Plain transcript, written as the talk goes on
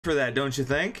for that, don't you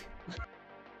think?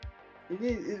 It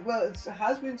is. Well, it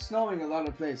has been snowing a lot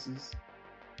of places.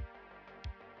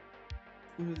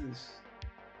 Who is this?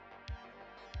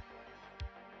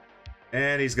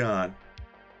 And he's gone.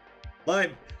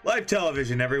 Live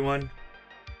television, everyone.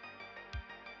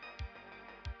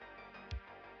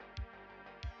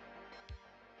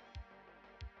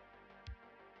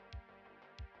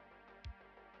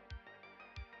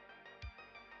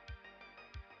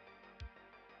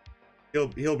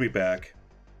 He'll be back.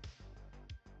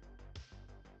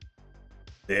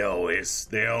 They always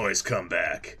come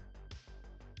back.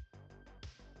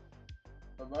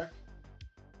 I'm back.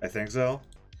 I think so.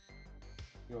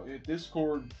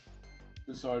 Discord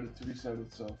decided to reset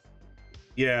itself.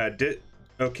 Yeah,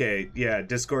 okay, yeah,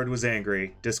 Discord was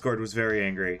angry. Discord was very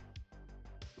angry.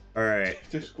 Alright.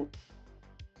 Discord.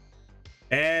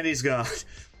 And he's gone.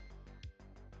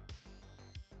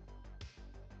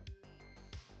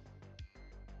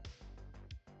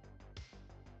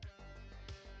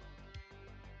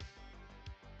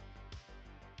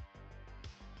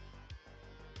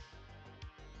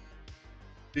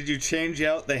 Did you change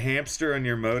out the hamster on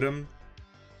your modem?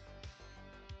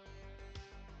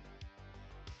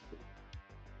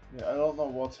 Yeah, I don't know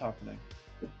what's happening.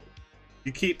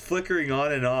 You keep flickering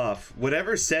on and off.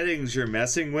 Whatever settings you're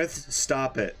messing with,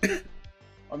 stop it.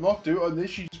 I'm not doing. I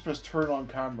literally just press turn on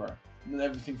camera, and then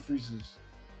everything freezes.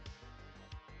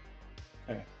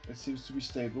 Okay, it seems to be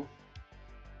stable.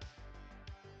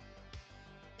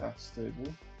 That's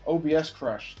stable. OBS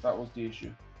crashed. That was the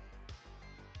issue.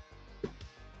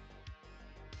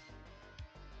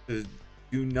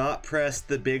 Do not press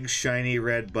the big shiny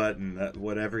red button.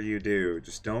 Whatever you do,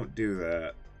 just don't do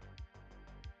that.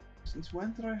 Since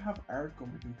when did I have ARC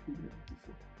on my computer?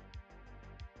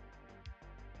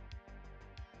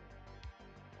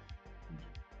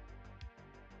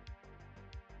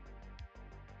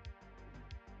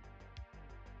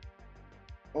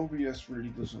 OBS really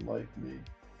doesn't like me.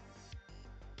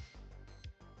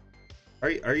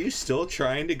 Are you still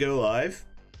trying to go live?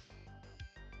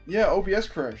 Yeah, OBS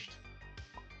crashed.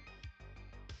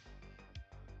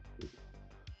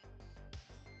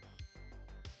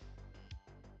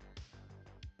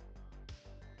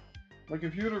 My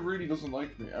computer really doesn't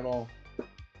like me at all.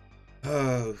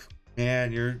 Oh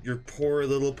man, your poor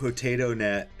little potato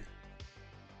net.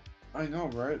 I know,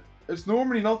 right? It's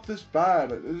normally not this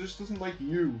bad. It just doesn't like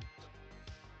you.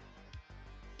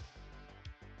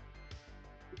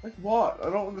 Like what?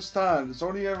 I don't understand. It's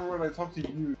only ever when I talk to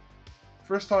you.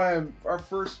 First time, our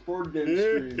first board game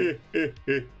stream,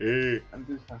 and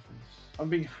this happens. I'm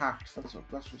being hacked. That's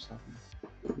what's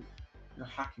happening. You're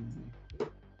hacking me.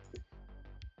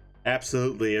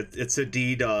 Absolutely, it's a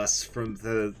DDoS from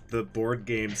the Board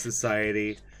Game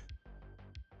Society.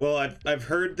 Well, I've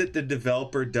heard that the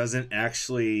developer doesn't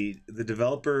actually, the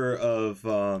developer of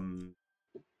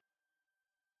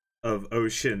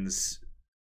Oceans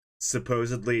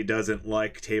supposedly doesn't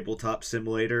like Tabletop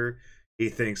Simulator. He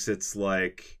thinks it's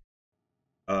like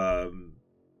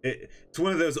it's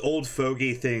one of those old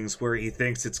fogey things where he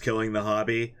thinks it's killing the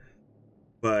hobby,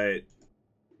 but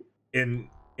in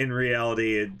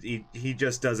reality he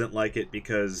just doesn't like it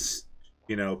because,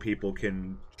 you know, people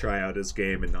can try out his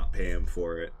game and not pay him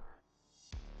for it.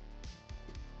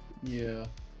 Yeah,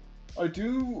 I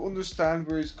do understand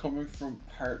where he's coming from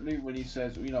partly when he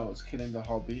says, you know, it's killing the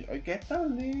hobby. I get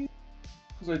that,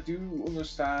 because I do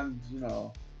understand, you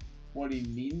know, what he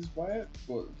means by it,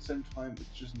 but at the same time, it's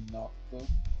just not though.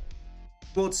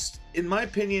 Well, it's, in my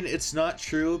opinion, it's not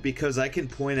true because I can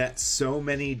point at so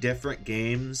many different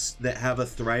games that have a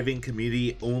thriving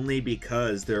community only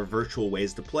because there are virtual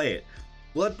ways to play it.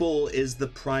 Blood Bowl is the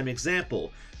prime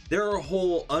example. There are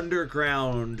whole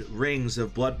underground rings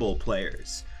of Blood Bowl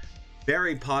players.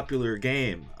 Very popular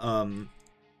game.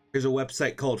 There's a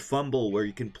website called Fumble where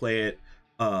you can play it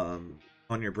on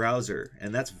your browser,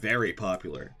 and that's very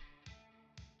popular.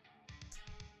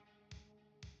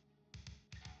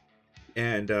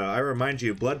 And I remind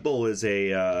you, Blood Bowl is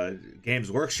a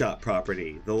Games Workshop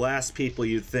property. The last people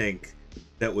you'd think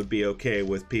that would be okay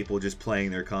with people just playing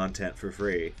their content for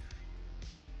free.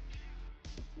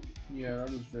 Yeah, that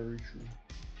is very true.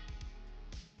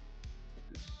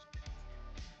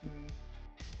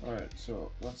 Alright,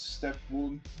 so that's step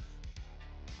 1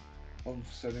 of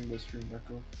setting the stream back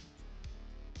up.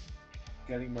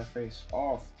 Getting my face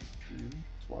off the stream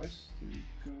twice. There you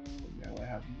go. Now I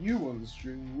have you on the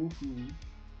stream. Woohoo!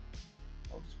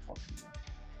 I'll just pop you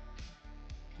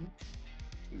in.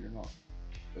 So you're not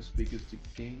as big as the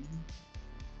game.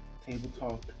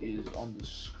 Tabletop is on the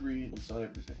screen. It's not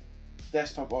everything.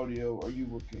 Desktop audio, are you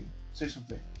working? Say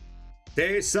something.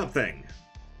 Say something.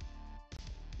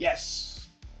 Yes!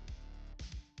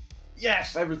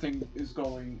 Yes! Everything is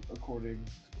going according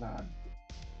to plan.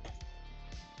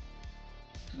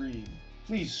 Stream.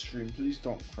 Please stream. Please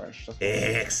don't crash. That's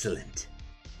Excellent.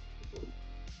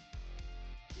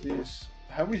 this.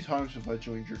 How many times have I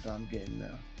joined your damn game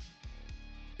now?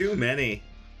 Too many.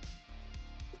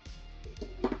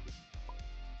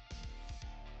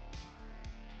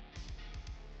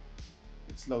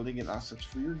 It's loading in assets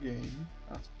for your game.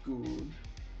 That's good.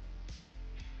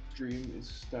 Stream is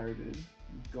started.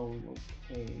 Going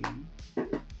okay.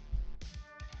 I'm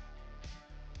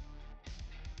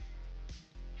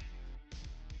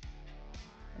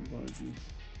gonna do.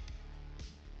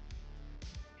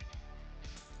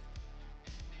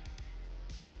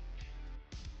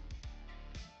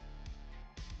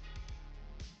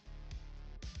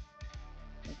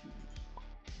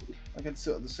 I can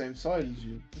sit on the same side as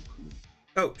you.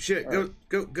 Oh shit! All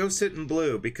Go sit in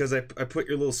blue because I put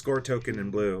your little score token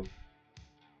in blue.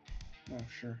 Oh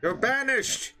sure. You're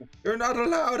banished. You're not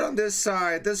allowed on this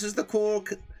side. This is the cool.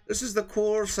 This is the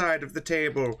cool side of the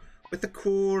table with the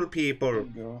cool people. There you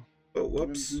go. Oh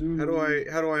whoops! How do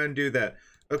I undo that?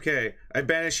 Okay, I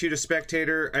banish you to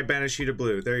spectator. I banish you to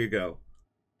blue. There you go.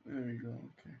 There you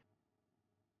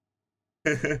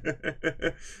go.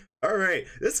 Okay. All right,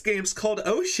 this game's called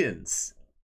Oceans.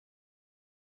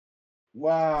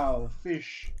 Wow,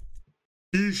 fish.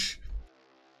 Fish.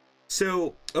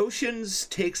 So, Oceans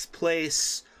takes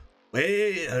place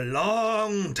way a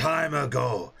long time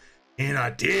ago in a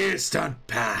distant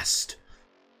past.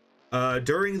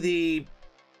 During the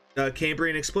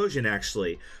Cambrian explosion,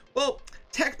 actually. Well,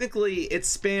 technically, it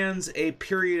spans a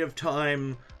period of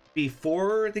time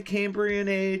before the Cambrian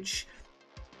age,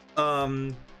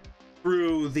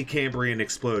 through the Cambrian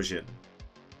explosion.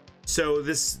 So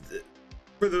this,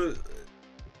 for the,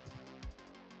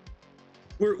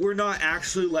 we're not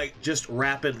actually like just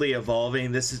rapidly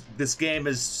evolving. This game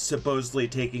is supposedly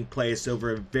taking place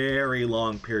over a very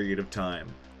long period of time.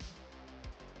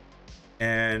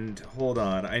 And hold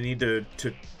on, I need to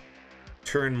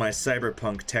turn my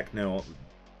cyberpunk techno a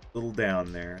little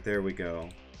down there. There we go.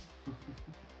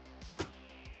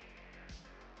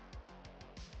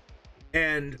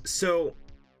 And so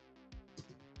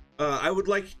I would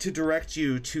like to direct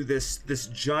you to this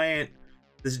giant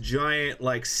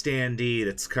like standee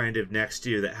that's kind of next to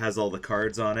you that has all the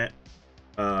cards on it.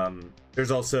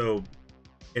 There's also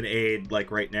an aid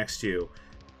like right next to you.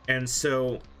 And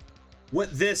so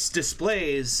what this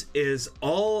displays is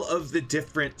all of the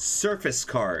different surface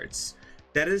cards.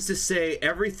 That is to say,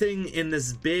 everything in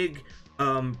this big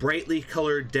brightly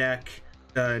colored deck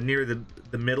near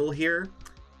the middle here.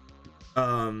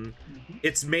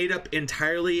 It's made up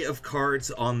entirely of cards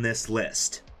on this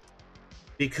list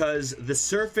because the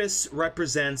surface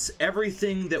represents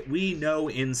everything that we know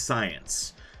in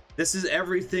science. This is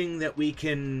everything that we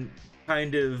can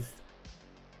kind of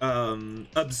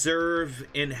observe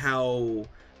in how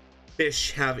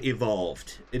fish have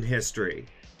evolved in history.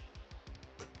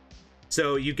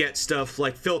 So you get stuff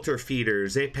like filter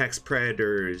feeders, apex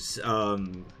predators,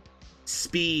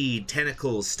 speed,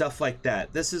 tentacles, stuff like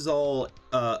that. This is all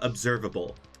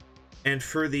observable. And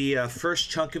for the first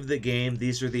chunk of the game,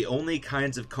 these are the only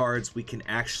kinds of cards we can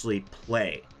actually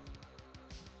play.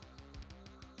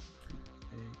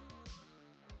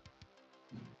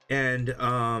 And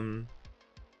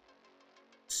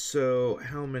so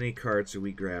how many cards are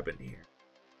we grabbing here?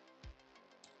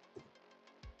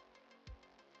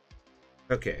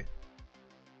 Okay.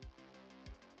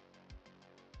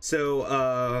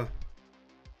 So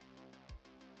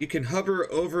you can hover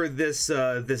over this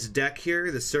this deck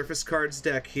here, the surface cards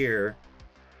deck here.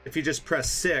 If you just press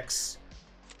 6,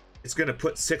 it's gonna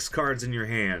put 6 cards in your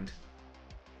hand.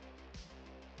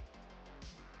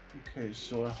 Okay,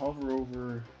 so I hover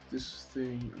over this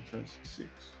thing and press 6.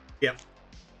 Yep.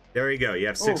 There you go. You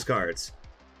have 6 cards.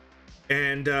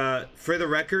 And for the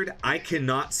record, I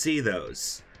cannot see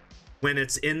those. When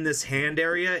it's in this hand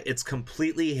area, it's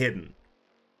completely hidden.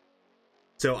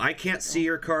 So I can't see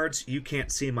your cards, you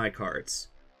can't see my cards.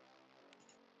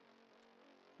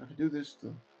 I can do this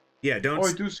though. Yeah, don't.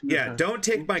 I do see your cards. Don't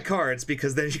take my cards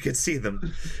because then you can see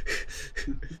them.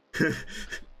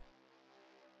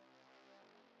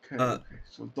 Okay,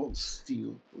 so don't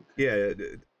steal. Yeah.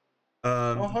 Okay.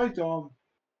 Oh, hi Dom.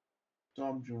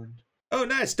 Dom joined. Oh,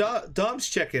 nice. Dom's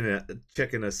checking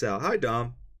us out. Hi,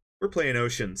 Dom. We're playing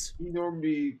Oceans. He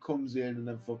normally comes in and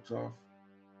then fucks off.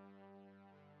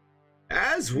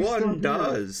 As one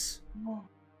does. Oh.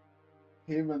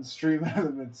 Him and Stream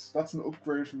Elements. That's an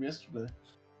upgrade from yesterday.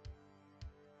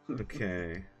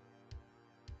 Okay.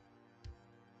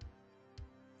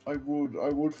 I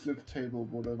would flip a table,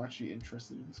 but I'm actually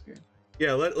interested in this game.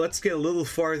 Yeah, let's get a little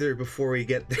farther before we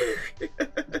get there.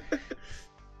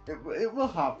 It will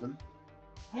happen.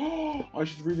 I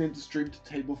should rename the stream to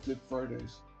Table Flip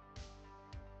Fridays.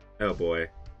 Oh boy.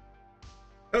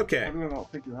 Okay. How did I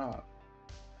not think of that?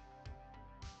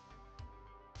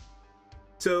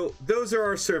 So those are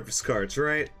our surface cards,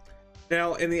 right?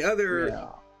 Now in the other,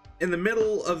 in the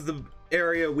middle of the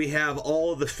area, we have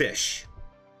all the fish.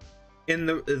 In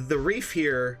the reef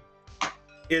here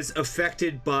is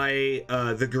affected by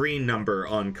the green number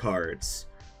on cards.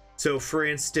 So for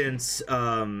instance,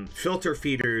 filter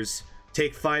feeders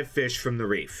take 5 fish from the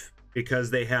reef because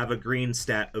they have a green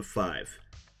stat of 5.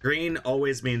 Green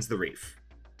always means the reef.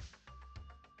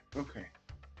 Okay.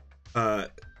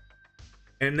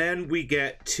 And then we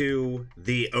get to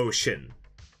the ocean.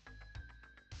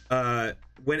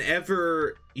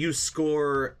 Whenever you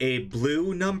score a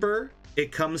blue number,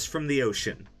 it comes from the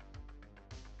ocean.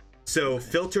 So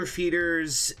filter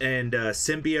feeders and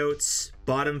symbiotes,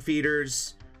 bottom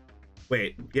feeders.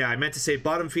 Wait, yeah, I meant to say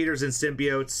bottom feeders and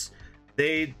symbiotes.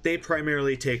 They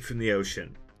primarily take from the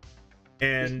ocean.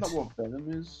 And isn't that what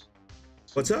Venom is?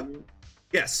 What's up?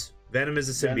 Yes, Venom is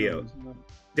a symbiote.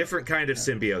 Different kind of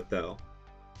symbiote, though.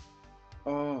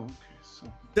 Oh, okay.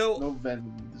 So no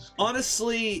Venom in this game.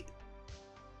 Honestly,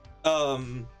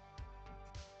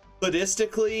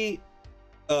 statistically,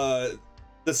 the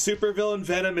supervillain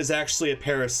Venom is actually a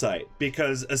parasite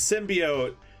because a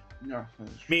symbiote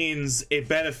means a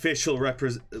beneficial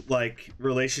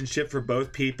relationship for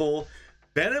both people.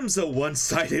 Venom's a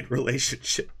one-sided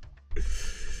relationship.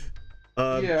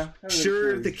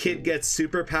 Sure, the kid gets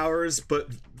superpowers, but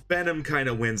Venom kind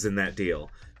of wins in that deal.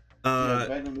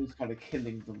 Venom is kind of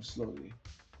killing them slowly.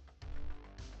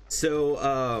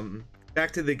 So,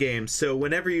 back to the game. So,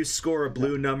 whenever you score a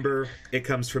blue number, it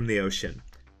comes from the ocean.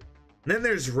 And then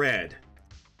there's red.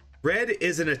 Red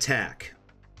is an attack.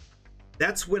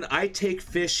 That's when I take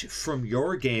fish from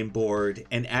your game board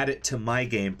and add it to my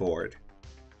game board.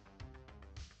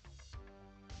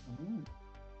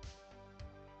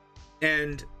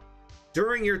 And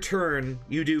during your turn,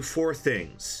 you do 4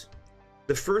 things.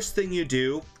 The first thing you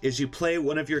do is you play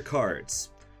one of your cards.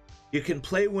 You can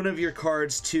play one of your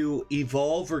cards to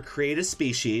evolve or create a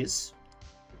species,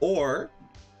 or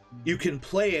you can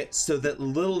play it so that the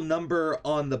little number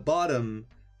on the bottom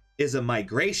is a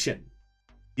migration.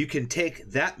 You can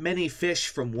take that many fish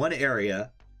from one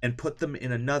area and put them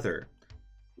in another.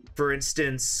 For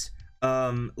instance,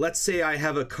 let's say I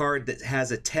have a card that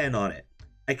has a 10 on it.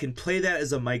 I can play that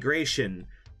as a migration.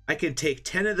 I can take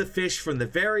 10 of the fish from the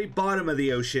very bottom of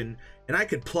the ocean, and I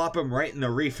could plop them right in the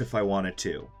reef if I wanted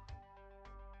to.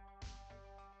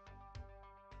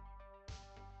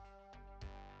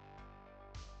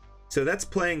 So that's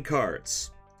playing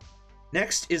cards.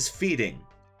 Next is feeding.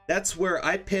 That's where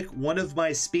I pick one of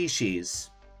my species,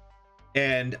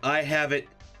 and I have it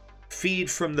feed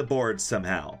from the board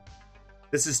somehow.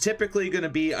 This is typically going to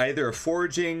be either a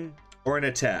foraging or an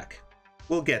attack.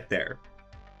 We'll get there.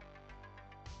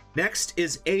 Next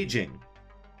is aging,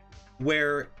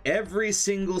 where every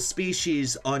single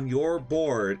species on your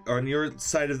board, or on your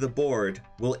side of the board,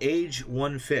 will age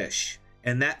 1 fish,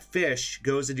 and that fish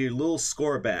goes into your little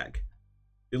score bag.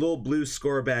 Your little blue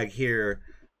score bag here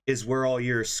is where all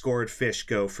your scored fish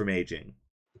go from aging.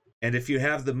 And if you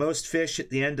have the most fish at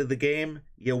the end of the game,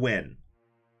 you win.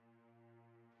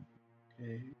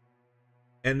 Okay.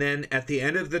 And then at the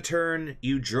end of the turn,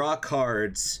 you draw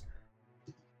cards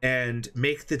and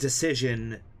make the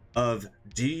decision of,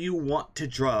 do you want to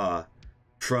draw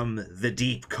from the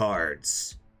deep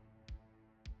cards?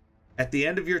 At the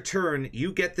end of your turn,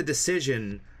 you get the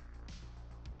decision,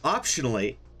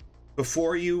 optionally,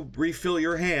 before you refill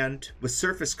your hand with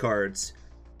surface cards,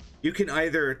 you can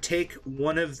either take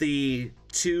one of the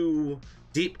 2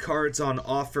 deep cards on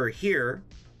offer here,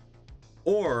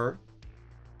 or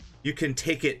you can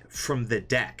take it from the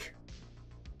deck.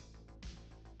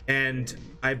 And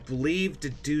I believe to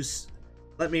do...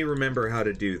 Let me remember how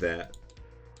to do that.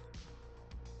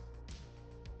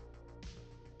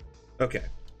 Okay.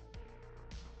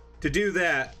 To do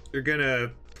that, you're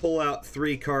gonna pull out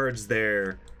 3 cards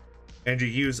there, and you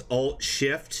use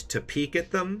Alt-Shift to peek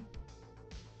at them.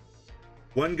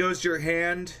 One goes to your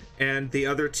hand, and the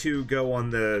other 2 go on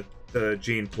the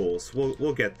gene pools.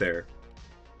 We'll get there.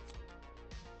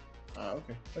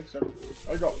 Okay. Thanks, sir.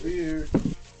 I got beer.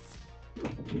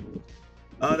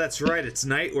 Oh, that's right. It's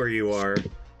night where you are.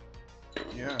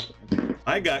 Yeah.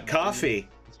 I got coffee.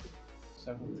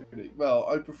 7:30. Well,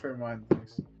 I prefer mine,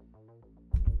 thanks.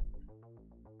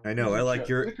 I know. I like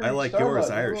yours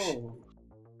Irish. Yeah.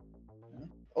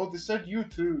 Oh, they said you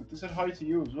too. They said hi to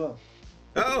you as well.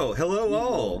 Oh, hello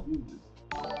all.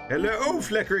 Hello,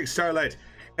 flickering starlight.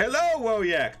 Hello,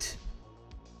 Woyact.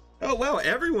 Oh, wow,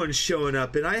 everyone's showing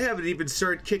up, and I haven't even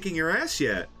started kicking your ass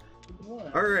yet.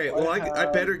 All right, well, I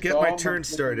better get my turn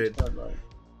started.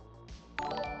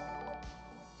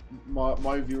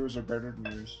 My viewers are better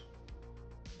than yours.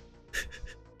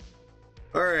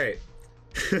 All right.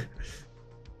 I'm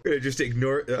gonna just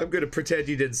ignore. I'm gonna pretend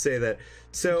you didn't say that.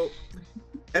 So,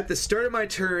 at the start of my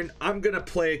turn, I'm gonna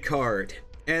play a card,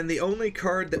 and the only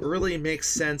card that really makes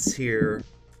sense here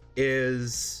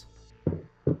is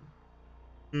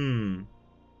preemptive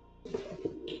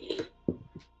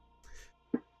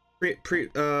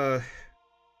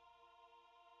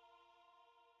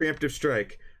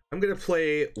strike. I'm gonna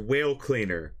play Whale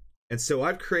Cleaner, and so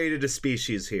I've created a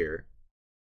species here.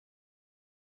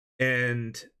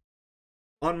 And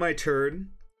on my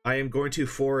turn, I am going to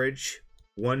forage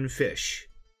one fish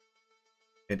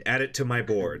and add it to my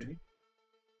board.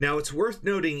 Now, it's worth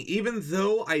noting, even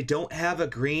though I don't have a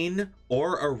green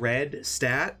or a red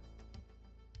stat,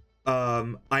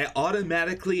 I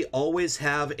automatically always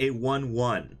have a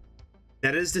 1/1.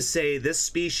 That is to say, this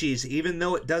species, even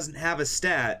though it doesn't have a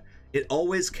stat, it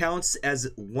always counts as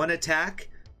one attack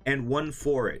and one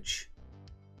forage.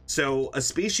 So a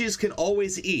species can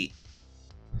always eat.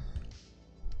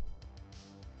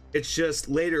 It's just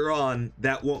later on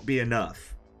that won't be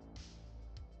enough.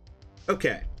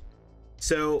 Okay,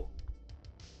 so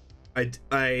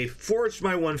I foraged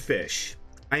my one fish.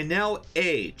 I now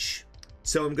age.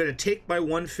 So I'm going to take my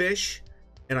one fish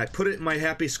and I put it in my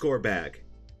happy score bag.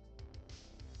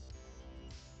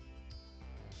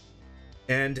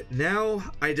 And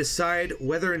now I decide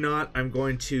whether or not I'm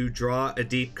going to draw a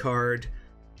deep card.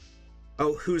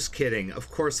 Oh, who's kidding?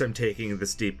 Of course I'm taking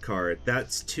this deep card.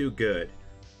 That's too good.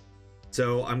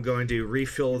 So I'm going to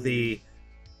refill the...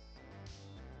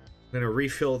 I'm going to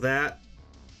refill that.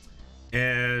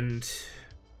 And...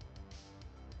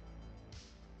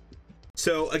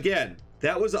 So again,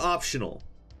 that was optional.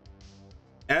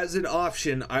 As an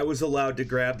option, I was allowed to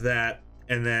grab that,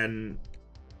 and then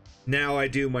now I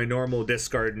do my normal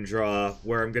discard and draw,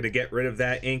 where I'm going to get rid of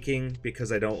that inking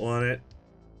because I don't want it.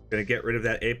 I'm going to get rid of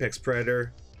that Apex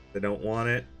Predator. I don't want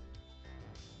it.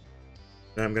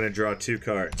 Then I'm going to draw 2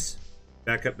 cards.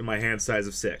 Back up to my hand size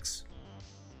of 6.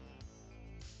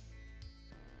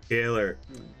 Killer.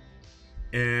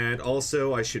 And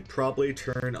also, I should probably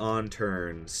turn on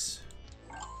turns.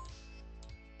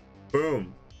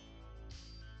 Boom.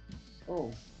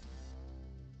 Oh.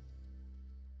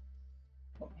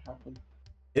 What happened?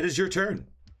 It is your turn.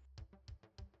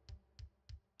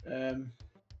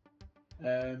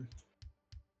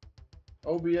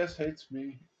 OBS hates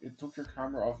me. It took your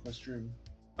camera off my stream.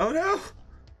 Oh no!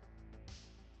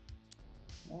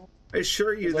 Well, I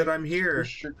assure you that I'm here.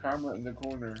 Push your camera in the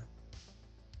corner.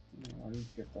 No, I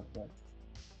didn't get that back.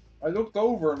 I looked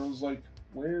over and I was like,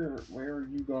 where are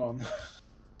you gone?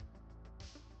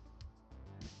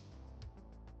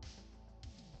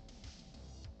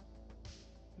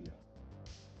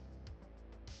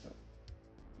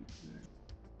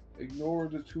 Ignore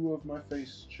the 2 of my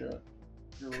face, chat.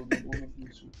 There will be one of you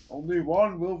two. Only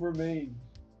one will remain.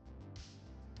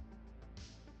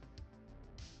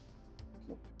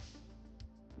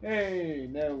 Hey,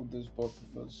 now there's both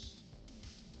of us.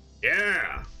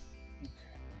 Yeah!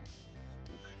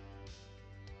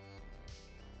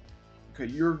 Okay,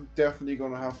 you're definitely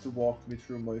gonna have to walk me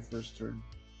through my first turn.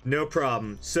 No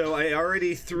problem. So I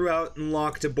already threw out and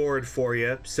locked a board for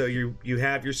you, so you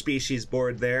have your species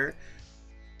board there.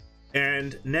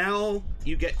 And now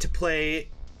you get to play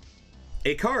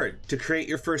a card to create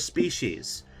your first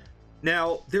species.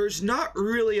 Now, there's not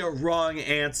really a wrong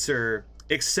answer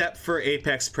except for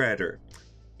Apex Predator.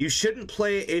 You shouldn't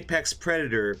play Apex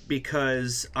Predator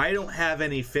because I don't have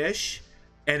any fish,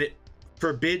 and it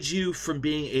forbids you from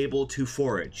being able to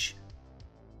forage.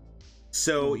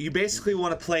 So you basically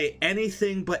want to play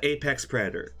anything but Apex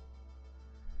Predator.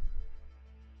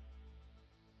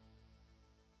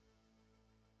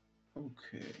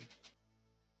 Okay.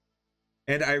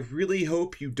 And I really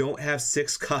hope you don't have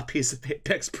 6 copies of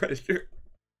Apex Predator.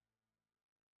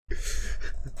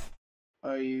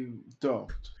 I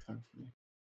don't, thankfully.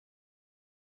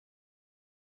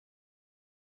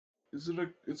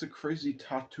 It's a crazy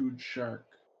tattooed shark.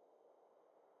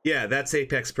 Yeah, that's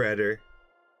Apex Predator.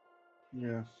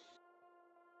 Yeah.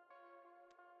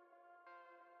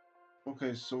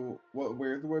 Okay, so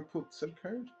where do I put said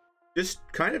card? Just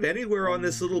kind of anywhere on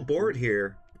this little board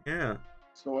here. Yeah.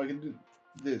 So I can do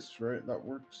this, right? That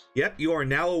works. Yep, you are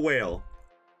now a whale.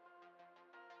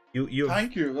 You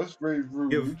Thank you. That's very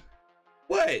rude.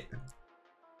 What?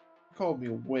 called me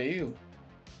a whale.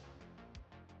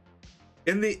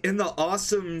 In the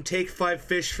awesome take 5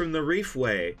 fish from the reef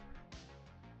way.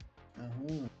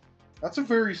 That's a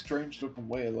very strange looking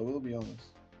whale, I will be honest.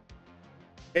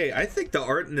 Hey, I think the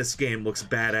art in this game looks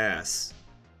badass.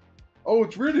 Oh,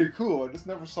 it's really cool. I just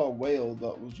never saw a whale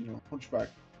that was, you know, hunchback.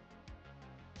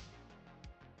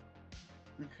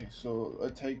 Okay, so I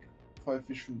take 5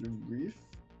 fish from the reef.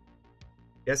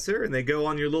 Yes, sir, and they go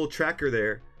on your little tracker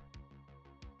there.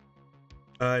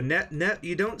 Net,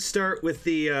 you don't start with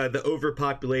the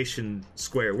overpopulation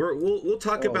square. We'll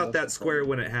talk about that square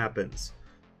when it happens.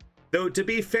 Though to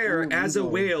be fair, as a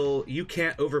whale, you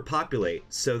can't overpopulate,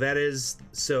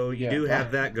 so you do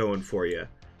have that going for you.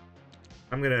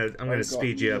 I'm gonna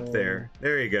speed you up there.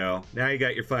 There you go. Now you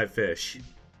got your 5 fish.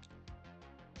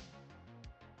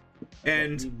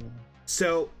 And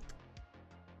so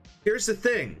here's the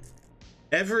thing.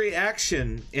 Every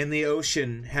action in the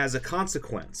ocean has a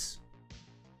consequence.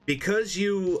 Because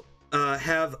you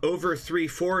have over 3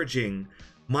 foraging,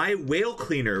 my whale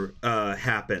cleaner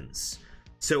happens.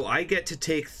 So I get to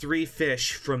take 3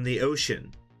 fish from the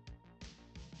ocean.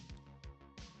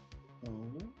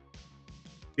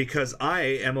 Because I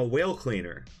am a whale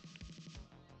cleaner.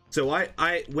 So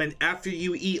when after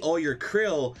you eat all your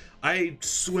krill, I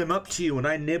swim up to you and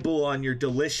I nibble on your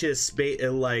delicious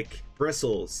like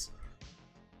bristles.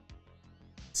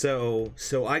 So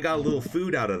I got a little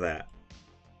food out of that.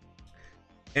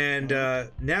 And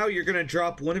now you're gonna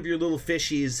drop one of your little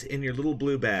fishies in your little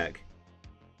blue bag.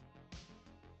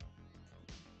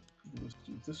 Let's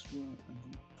do this one.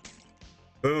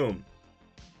 Boom.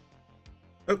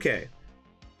 Okay.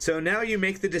 So now you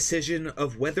make the decision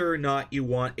of whether or not you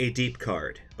want a deep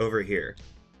card over here.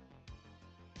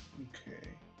 Okay.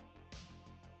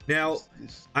 Now,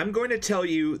 I'm going to tell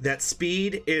you that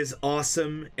speed is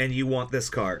awesome and you want this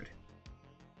card.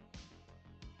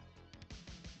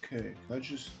 Okay, can I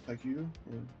just like you?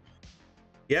 Or...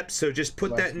 Yep, so just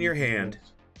put that in your hand.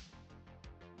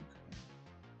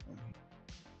 Okay.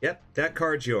 Yep, that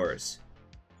card's yours.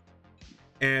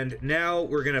 And now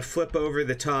we're going to flip over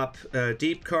the top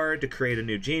deep card to create a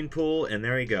new gene pool, and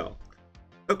there you go.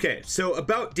 Okay, so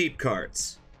about deep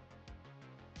cards.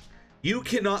 You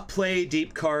cannot play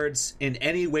deep cards in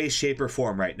any way, shape, or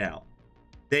form right now.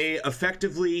 They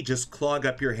effectively just clog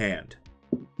up your hand.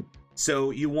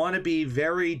 So you want to be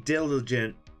very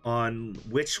diligent on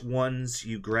which ones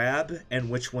you grab and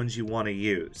which ones you want to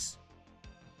use.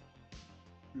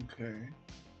 Okay.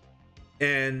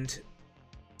 And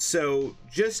so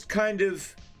just kind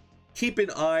of keep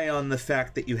an eye on the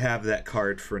fact that you have that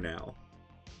card for now.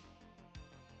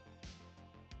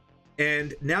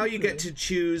 And now you get to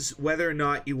choose whether or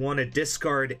not you want to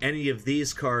discard any of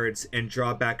these cards and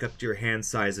draw back up to your hand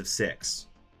size of 6.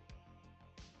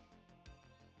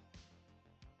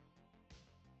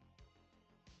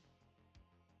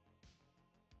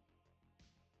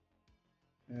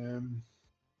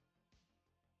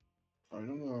 I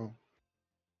don't know.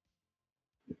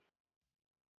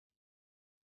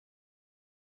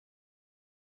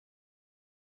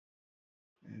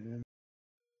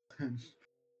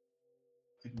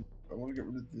 I want to get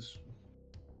rid of this one.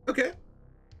 Okay.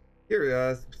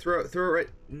 Here, throw it right.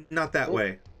 Not that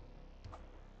way.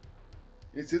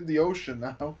 It's in the ocean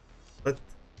now. Let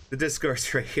the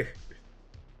discard's right here.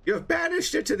 You have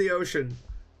banished it to the ocean.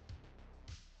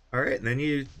 All right, and then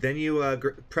you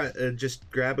just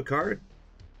grab a card.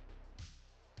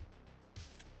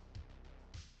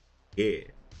 Yeah.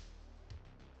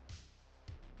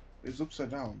 It's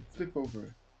upside down. Flip over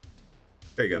it.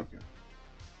 There you go.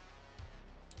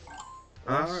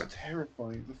 That's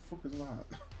terrifying. The fuck is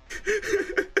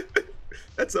that?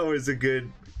 That's always a good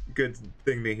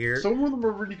thing to hear. Some of them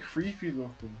are really creepy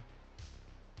looking.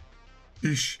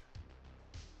 Eesh.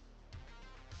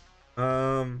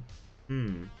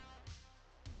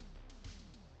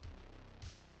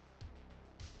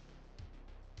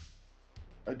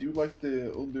 I do like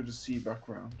the under the sea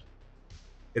background.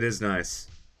 It is nice.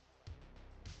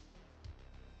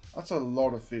 That's a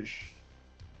lot of fish.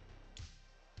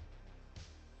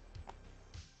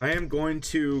 I am going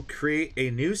to create a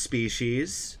new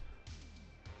species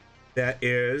that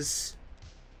is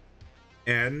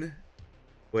an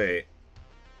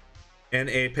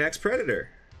apex predator.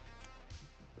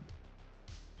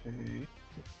 Okay.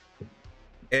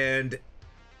 And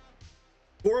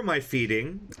for my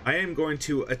feeding, I am going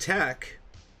to attack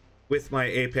with my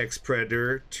apex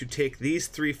predator to take these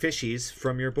 3 fishies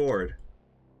from your board.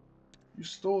 You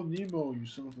stole Nemo, you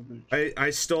son of a bitch. I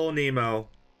stole Nemo.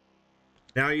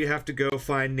 Now you have to go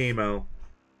find Nemo.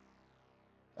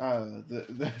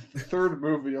 The third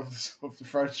movie of the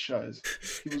franchise.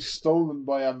 He was stolen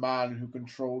by a man who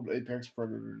controlled apex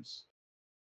predators.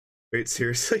 Wait,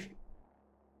 seriously?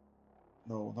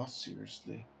 No, not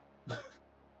seriously.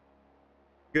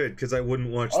 Good, because I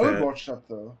wouldn't watch I would that. watch that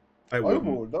though. I I wouldn't.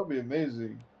 would. That'd be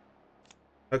amazing.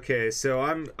 Okay, so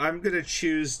I'm gonna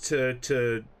choose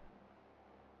to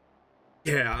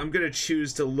yeah, I'm gonna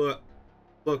choose to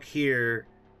look here.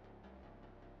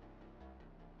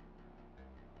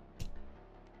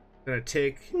 I'm gonna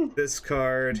take this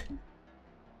card.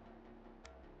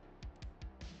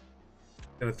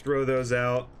 Gonna throw those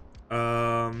out.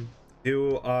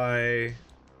 Do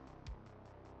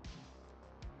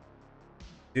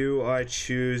I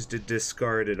choose to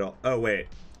discard it all? Oh wait.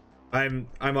 I'm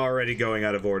already going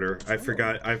out of order. I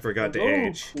forgot to Hello,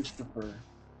 age. Christopher.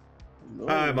 Hello.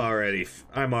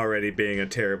 I'm already being a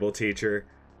terrible teacher.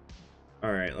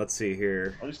 All right, let's see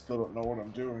here. I still don't know what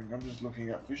I'm doing. I'm just looking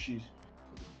at fishies.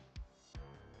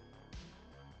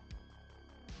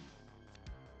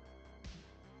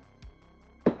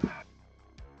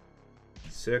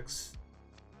 Six.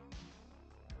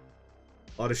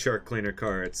 A lot of shark cleaner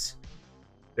cards.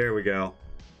 There we go.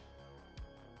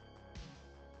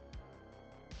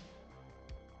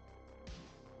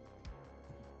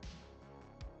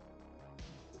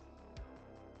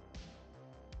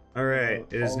 All right,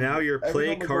 it is now your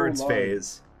play cards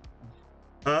phase.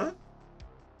 Huh?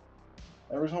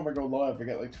 Every time I go live, I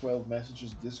get like 12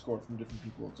 messages in Discord from different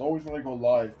people. It's always when I go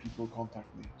live, people contact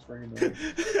me. It's very annoying.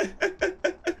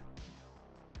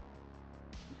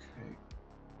 Okay.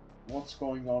 What's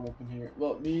going on up in here?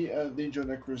 Well, me and Ninja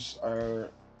Necros are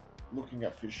looking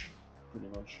at fish, pretty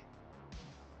much.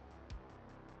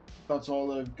 That's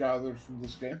all I've gathered from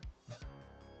this game.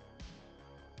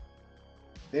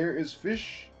 There is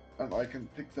fish, and I can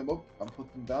pick them up and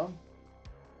put them down.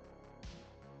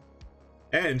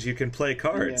 And you can play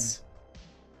cards.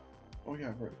 Oh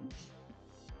yeah, right. Oops.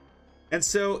 And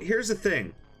so here's the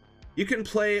thing. You can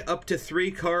play up to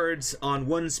 3 cards on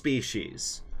one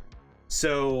species.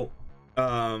 So,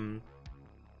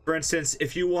 for instance,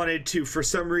 if you wanted to, for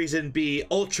some reason, be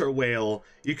Ultra Whale,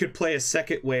 you could play a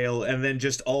second whale and then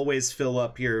just always fill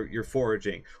up your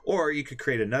foraging. Or you could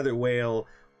create another whale,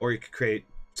 or you could create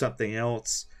something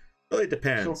else. Really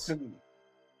depends. So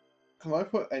can I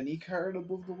put any card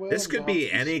above the whale? This could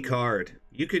be any card.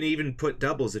 You can even put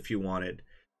doubles if you wanted.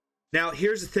 Now,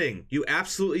 here's the thing. You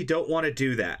absolutely don't want to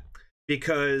do that.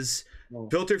 Because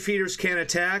filter feeders can't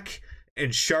attack,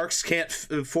 and sharks can't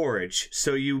forage.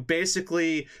 So you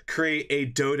basically create a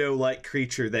dodo-like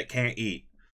creature that can't eat.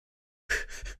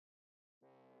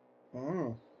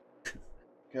 Oh. Okay,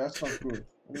 that's not good.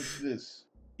 What's this?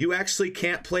 You actually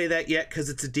can't play that yet because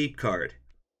it's a deep card.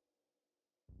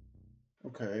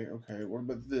 Okay, okay. What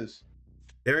about this?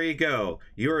 There you go.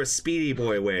 You're a Speedy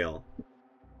Boy whale.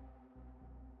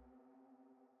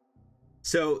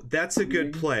 So that's a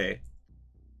good play.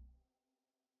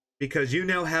 Because you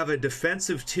now have a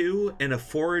defense of 2 and a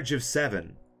forage of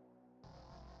 7.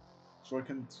 So I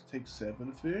can take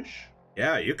 7 fish?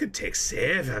 Yeah, you could take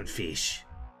 7 fish.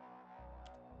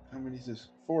 How many is this?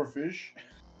 4 fish?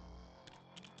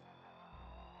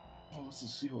 Oh, this is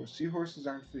a seahorse. Seahorses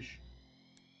aren't fish.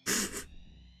 1,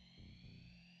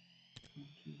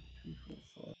 2, 3, 4,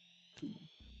 5, 2.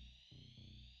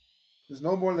 There's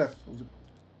no more left.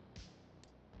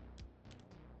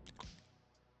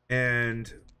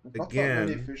 And Not again,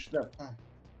 that many fish left. Huh?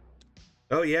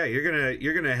 Oh yeah,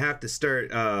 you're gonna have to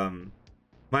start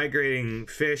migrating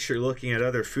fish or looking at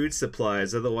other food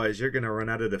supplies. Otherwise, you're gonna run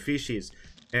out of the fishies.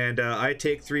 And I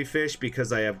take 3 fish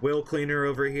because I have whale cleaner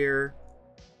over here.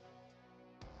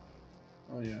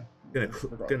 Oh yeah. It's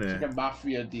like a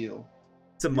mafia deal.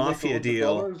 It's a mafia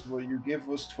deal. Well, you give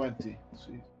us 20.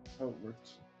 See how it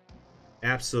works.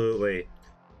 Absolutely.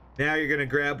 Now you're gonna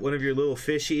grab one of your little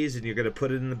fishies and you're gonna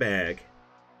put it in the bag.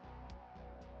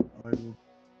 I will.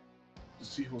 The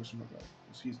seahorse in my bag,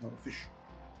 because he's not a fish.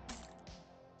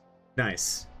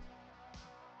 Nice.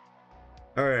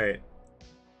 All right.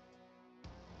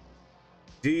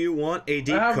 Do you want a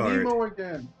deep I have card? Nemo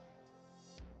again.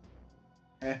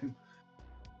 And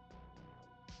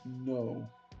no.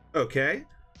 Okay.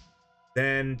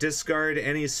 Then discard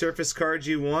any surface cards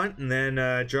you want, and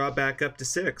then draw back up to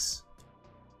 6.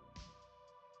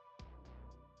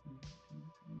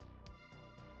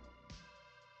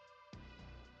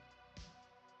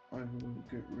 I will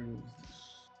get rid of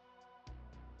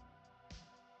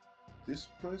this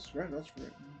place, right? That's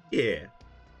right. Yeah.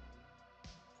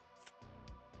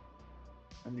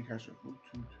 How many cards are 1,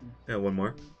 2, 3? Yeah, one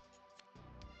more.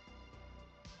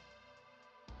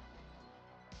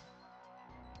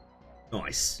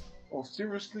 Nice. Oh,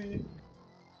 seriously?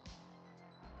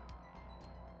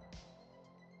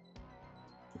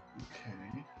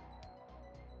 Okay.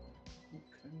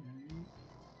 Okay.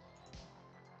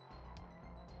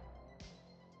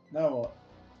 Now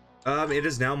what? It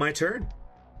is now my turn.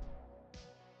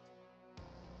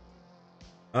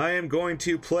 I am going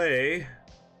to play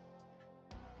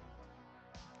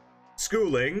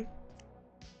schooling.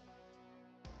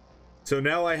 So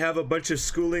now I have a bunch of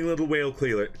schooling little whale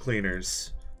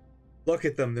cleaners. Look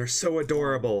at them, they're so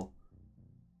adorable.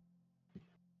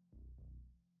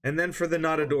 And then for the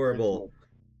not adorable,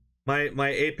 my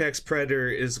apex predator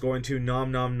is going to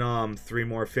nom nom nom 3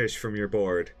 more fish from your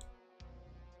board.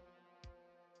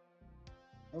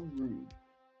 How rude.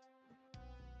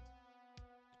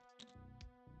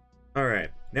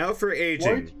 Alright, now for Why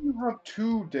aging. do you have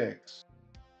 2 decks?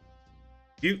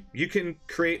 You can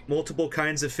create multiple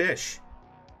kinds of fish.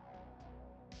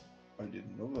 I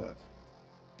didn't know that.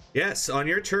 Yes, on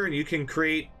your turn you can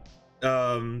create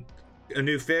a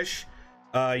new fish.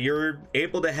 You're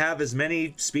able to have as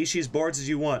many species boards as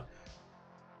you want.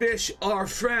 Fish are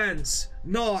friends,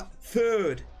 not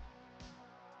food.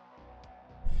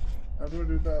 How do I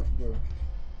do that,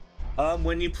 though?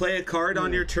 When you play a card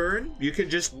on your turn, you can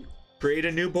just create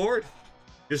a new board.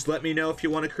 Just let me know if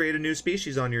you want to create a new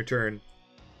species on your turn.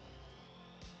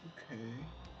 Okay.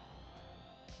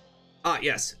 Ah,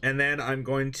 yes. And then I'm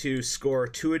going to score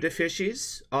 2 of the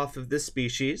fishies off of this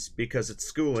species because it's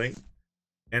schooling.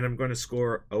 And I'm going to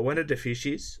score a 1 of the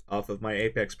fishies off of my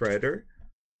apex predator.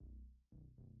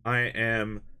 I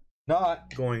am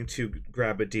not going to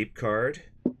grab a deep card.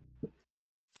 I'm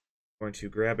going to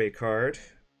grab a card.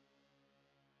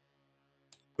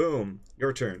 Boom,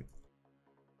 your turn.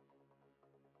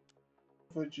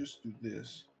 If I just do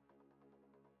this.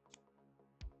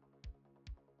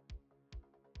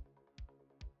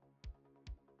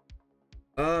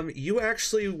 You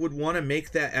actually would want to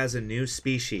make that as a new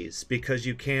species because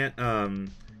you can't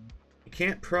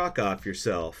proc off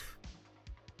yourself.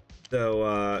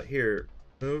 So, here,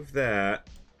 move that.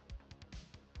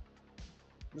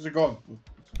 Where's it gone?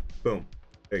 Boom.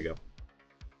 There you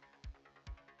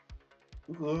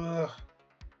go. Ugh.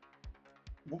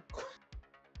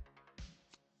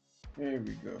 There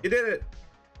we go. You did it!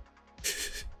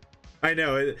 I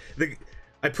know,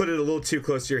 I put it a little too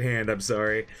close to your hand, I'm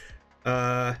sorry.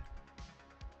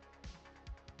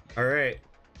 Alright.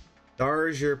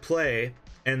 There's your play.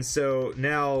 And so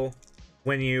now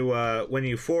when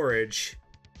you forage,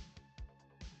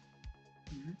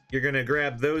 you're gonna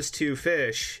grab those 2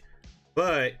 fish,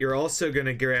 but you're also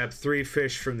gonna grab 3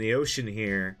 fish from the ocean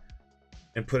here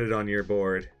and put it on your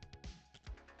board.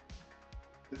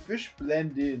 The fish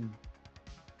blend in.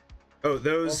 Oh,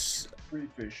 those 3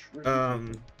 fish.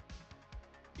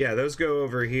 yeah, those go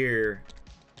over here.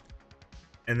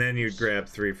 And then you'd grab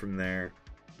 3 from there.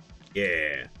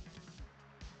 Yeah.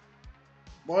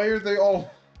 Why are they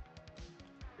all?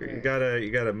 You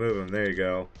gotta move them. There you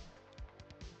go.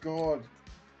 God.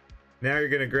 Now you're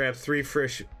gonna grab 3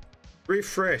 fish. 3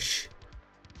 fish.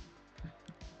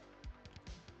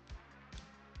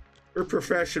 We're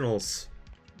professionals.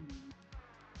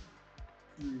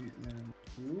 3 and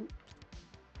 2.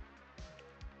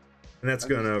 And that's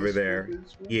going over there.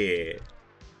 Yeah.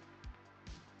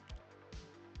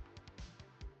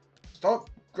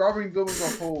 Stop grabbing them in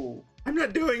the hole. I'm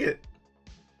not doing it.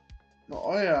 No,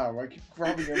 I am. I keep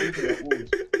grabbing everything at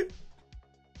once.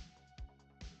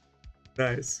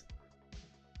 Nice.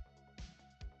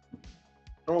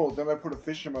 Oh, then I put a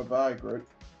fish in my bag, right?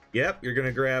 Yep, you're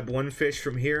gonna grab 1 fish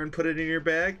from here and put it in your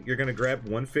bag. You're gonna grab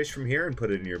 1 fish from here and put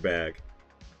it in your bag.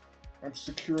 I'm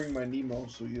securing my Nemo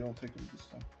so you don't take them this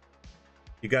time.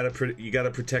 You gotta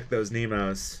protect those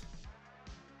Nemos.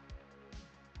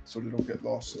 So they don't get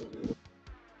lost.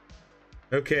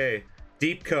 Okay,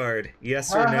 deep card.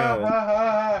 Yes or no? Ha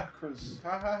ha, Chris.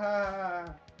 Ha ha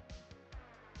ha.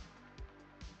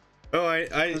 Oh,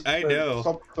 I know.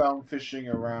 Stop clown fishing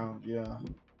around. Yeah.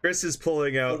 Chris is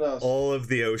pulling out all of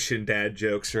the ocean dad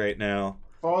jokes right now.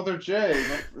 Father J.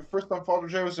 The first time Father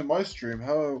J was in my stream.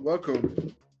 Hello,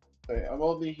 welcome. Hey, I'm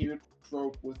only here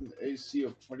with an AC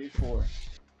of 24.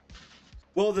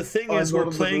 Well, the thing is, we're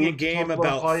playing a game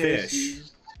about fish.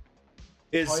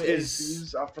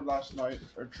 ACs after last night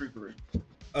are triggering.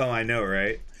 Oh, I know,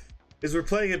 right? We're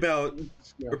playing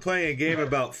a game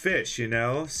about fish, you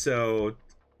know. So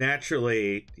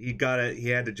naturally, he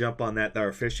had to jump on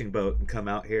our fishing boat and come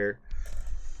out here.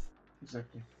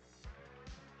 Exactly.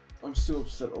 I'm still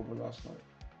upset over last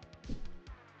night.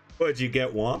 What, did you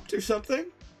get whomped or something?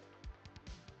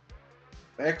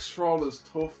 X-Roll is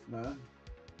tough, man.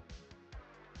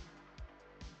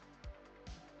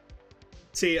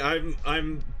 See,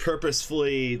 I'm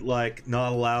purposefully like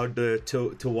not allowed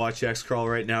to watch X-Crawl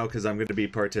right now because I'm going to be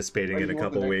participating in a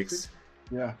couple weeks.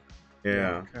 Yeah.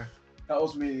 Yeah. Okay. That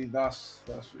was me last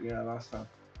time.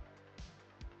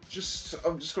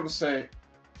 I'm just gonna say,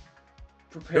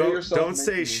 prepare yourself. Don't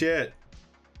mentally. say shit.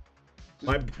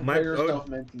 Prepare yourself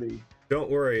mentally. Don't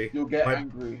worry. You'll get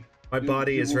angry. My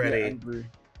body is ready. Angry.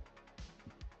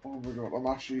 Oh my god,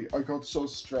 I got so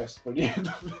stressed by the end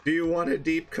of it. Do you want a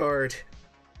deep card?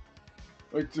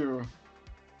 I do.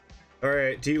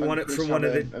 Alright, do you want it from one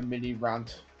of the... a mini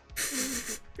rant.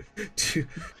 do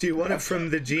you want it from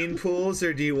the gene pools,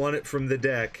 or do you want it from the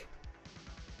deck?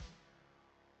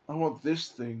 I want this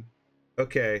thing.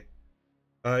 Okay.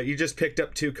 You just picked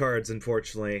up 2 cards,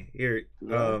 unfortunately. Here,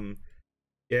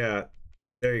 yeah.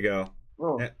 There you go.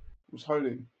 Oh, I was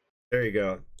hiding. There you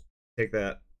go. Take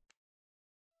that.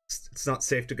 It's not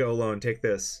safe to go alone. Take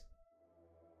this.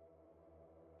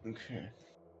 Okay.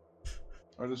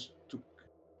 I just took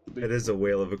the big... It is a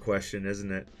whale of a question,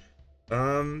 isn't it?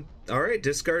 Alright,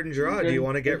 discard and draw. Do you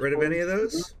want to get rid of any of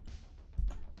those?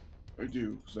 I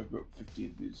do, because I've got 50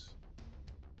 of these.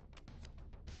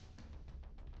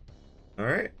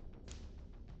 Alright.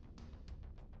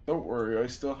 Don't worry, I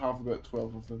still have about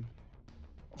 12 of them.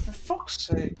 Oh, for fuck's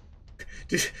sake.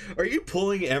 Are you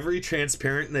pulling every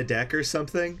transparent in the deck or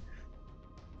something?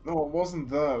 No, it wasn't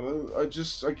that. I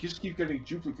just keep getting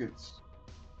duplicates.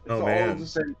 It's all man. the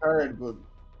same card, but...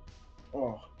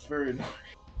 Oh, it's very annoying.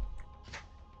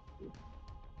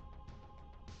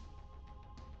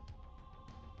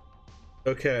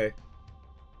 Okay.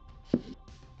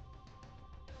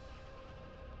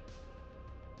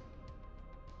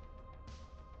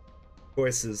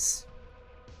 Choices.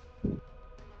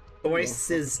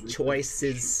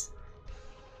 Choices.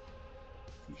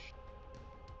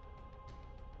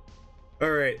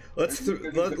 All right, let's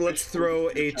throw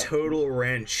a total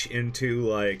wrench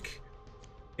into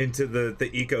the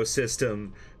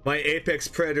ecosystem. My apex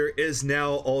predator is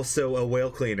now also a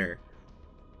whale cleaner.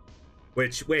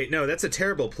 Which, wait, no, that's a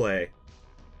terrible play.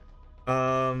 It's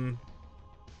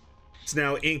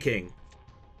now inking.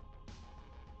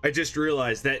 I just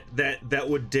realized that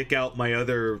would dick out my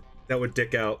other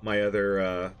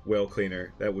whale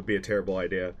cleaner. That would be a terrible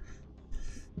idea.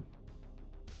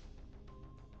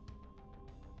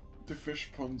 The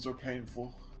fish puns are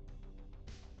painful.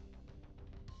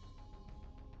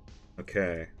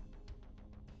 Okay.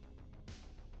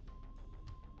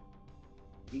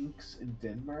 Inks in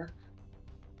Denmark?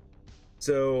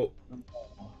 So,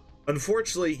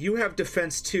 unfortunately, you have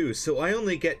defense 2, so I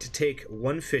only get to take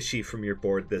 1 fishy from your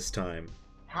board this time.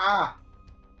 Ha!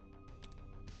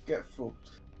 Get fucked.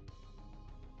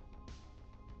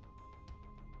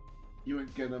 You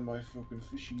ain't getting my fucking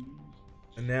fishy.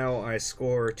 And now I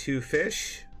score 2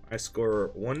 fish. I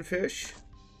score 1 fish.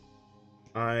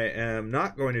 I am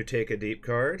not going to take a deep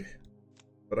card,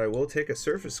 but I will take a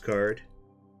surface card.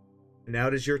 And now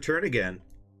it is your turn again.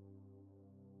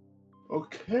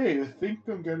 Okay, I think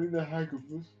I'm getting the hang of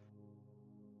this.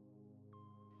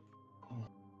 Oh,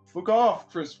 fuck off,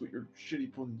 Chris, with your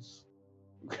shitty puns.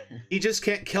 Okay. He just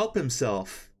can't kelp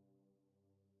himself.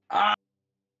 Ah!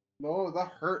 No,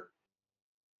 that hurt.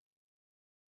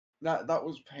 That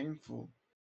was painful.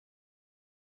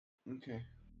 Okay.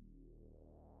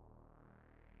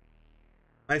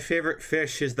 My favorite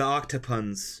fish is the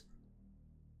octopuns.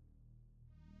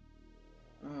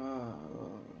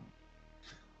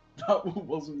 That one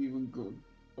wasn't even good.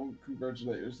 Don't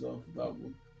congratulate yourself for that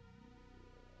one.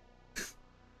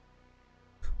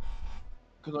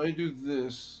 Can I do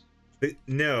this?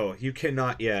 No, you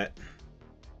cannot yet.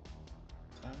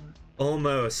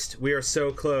 Almost. We are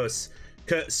so close.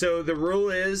 So the rule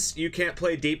is you can't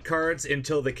play deep cards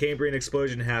until the Cambrian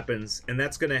explosion happens, and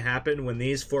that's going to happen when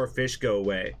these 4 fish go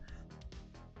away.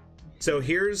 So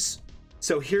here's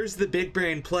the big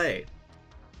brain play.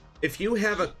 If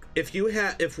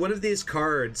one of these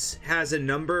cards has a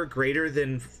number greater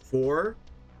than 4,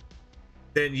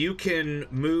 then you can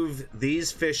move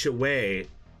these fish away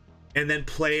and then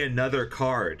play another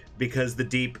card because the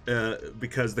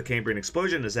Cambrian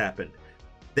explosion has happened.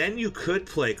 Then you could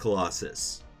play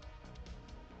Colossus.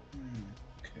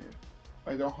 Okay.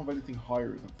 I don't have anything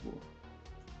higher than 4.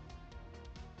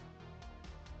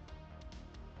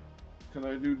 Can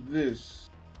I do this?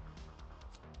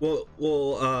 Well,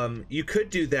 you could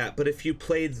do that, but if you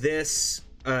played this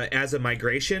as a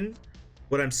migration,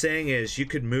 what I'm saying is you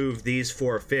could move these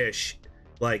 4 fish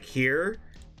like here,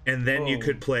 and then you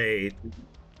could play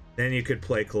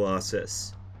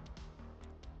Colossus.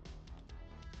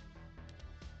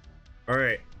 All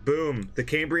right, boom! The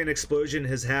Cambrian explosion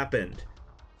has happened.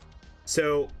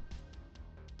 So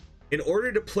In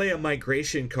order to play a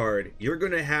migration card, you're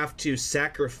going to have to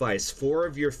sacrifice 4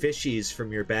 of your fishies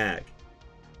from your bag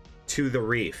to the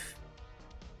reef.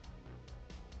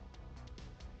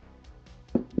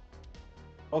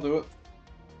 I'll do it.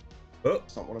 Oh,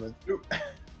 That's not what I meant to do.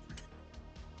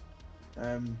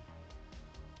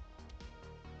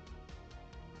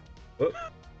 oh.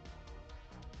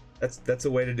 That's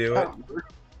a way to do it.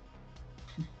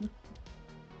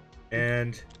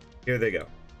 And here they go.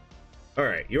 All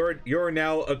right, you're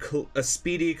now a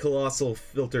speedy colossal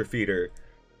filter feeder.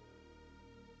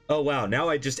 Oh wow, now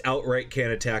I just outright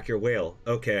can't attack your whale.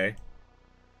 Okay.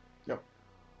 Yep.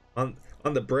 On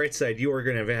the bright side, you are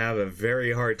going to have a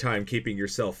very hard time keeping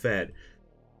yourself fed.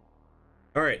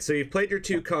 All right, so you've played your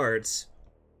 2 cards,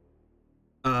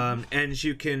 and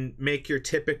you can make your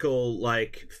typical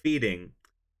like feeding.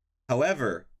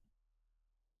 However,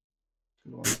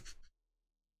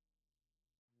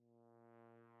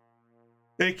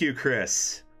 thank you,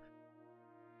 Chris.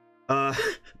 God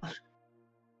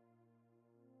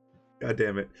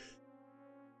damn it.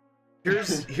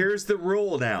 Here's the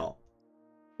rule now.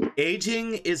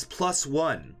 Aging is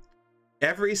 +1.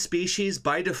 Every species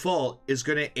by default is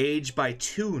going to age by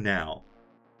 2 now.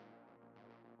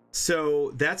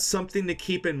 So that's something to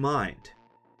keep in mind.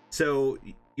 So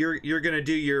you're going to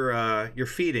do your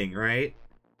feeding, right?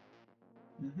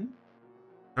 Mm-hmm.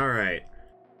 All right.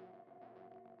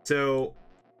 So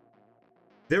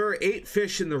there are 8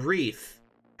 fish in the reef.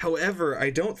 However, I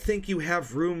don't think you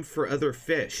have room for other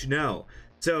fish. No.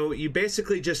 So you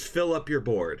basically just fill up your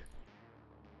board.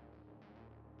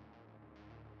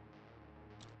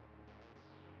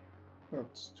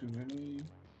 That's too many.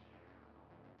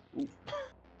 Ooh.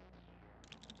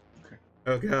 Okay.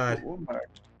 Oh god. One back.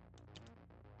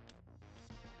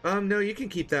 No, you can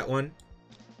keep that one.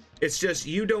 It's just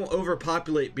you don't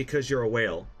overpopulate because you're a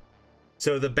whale.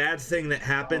 So the bad thing that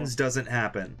happens doesn't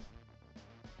happen.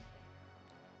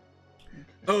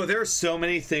 Oh, there are so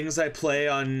many things I play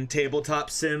on Tabletop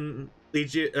Sim,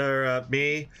 Legion, or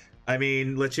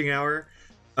Liching Hour.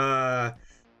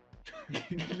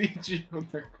 Legion on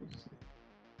that.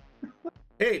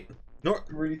 Hey, I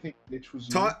really think Lich was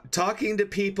talking to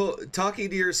people,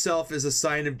 talking to yourself is a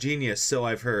sign of genius, so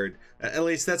I've heard. At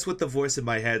least that's what the voice in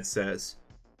my head says.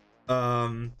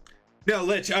 No,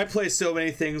 Lich, I play so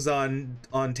many things on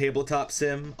Tabletop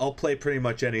Sim. I'll play pretty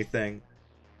much anything.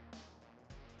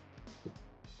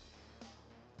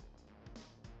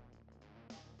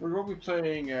 We're going to be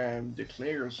playing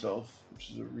Declare Yourself,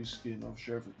 which is a reskin of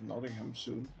Sheriff of Nottingham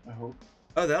soon, I hope.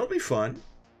 Oh, that'll be fun.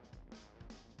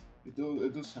 It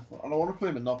does have fun. And I want to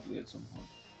play Monopoly at some point.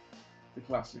 The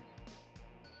classic.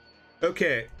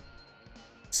 Okay.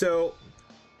 So,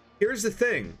 here's the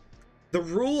thing. The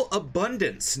rule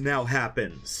abundance now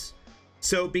happens.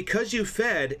 So, because you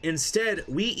fed, instead,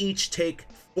 we each take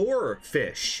 4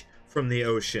 fish from the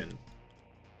ocean.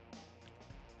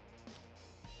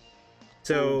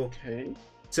 So, okay.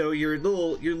 So your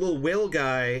little whale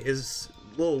guy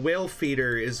little whale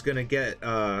feeder is gonna get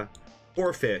 4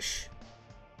 fish.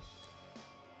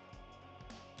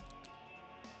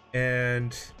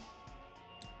 And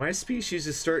my species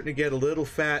is starting to get a little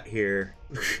fat here.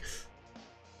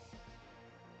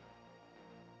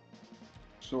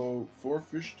 So 4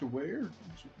 fish to where?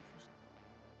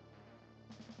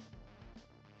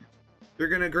 You're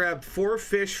gonna grab 4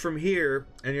 fish from here,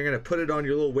 and you're gonna put it on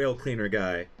your little whale cleaner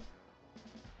guy.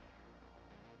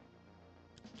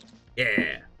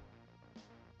 Yeah.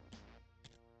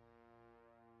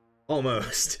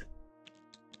 Almost.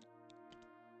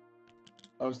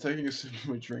 I was taking a sip of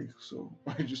my drink, so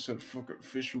I just said, fuck it,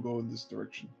 fish will go in this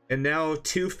direction. And now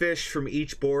 2 fish from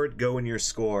each board go in your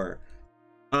score.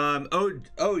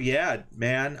 Oh yeah,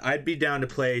 man. I'd be down to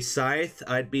play Scythe.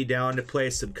 I'd be down to play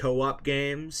some co-op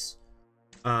games.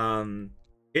 In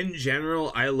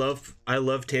general, I love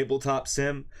tabletop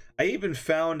sim. I even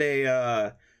found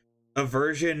a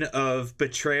version of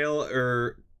Betrayal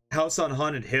or House on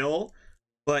Haunted Hill,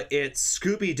 but it's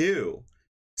Scooby-Doo.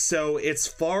 So it's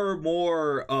far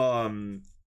more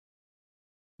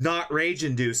not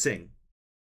rage-inducing.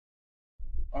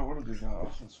 I want to do that. Oh,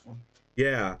 that's fun.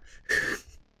 Yeah.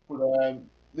 But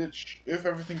if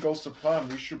everything goes to plan,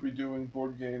 we should be doing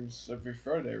board games every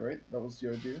Friday, right? That was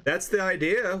the idea. That's the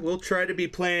idea. We'll try to be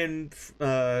playing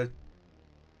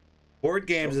board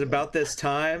games at about this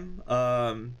time.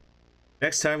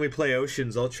 Next time we play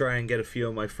Oceans, I'll try and get a few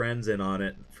of my friends in on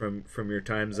it from your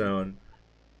time zone.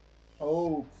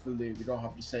 Hopefully we don't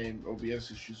have the same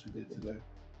OBS issues we did today.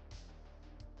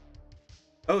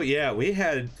 Oh yeah, we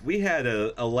had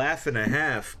a laugh and a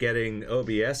half getting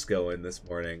OBS going this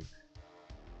morning.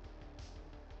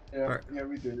 Yeah, yeah,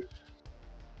 we did.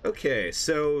 Okay,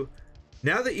 so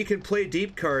now that you can play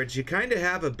deep cards, you kind of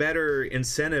have a better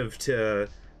incentive to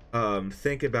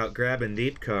think about grabbing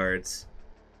deep cards.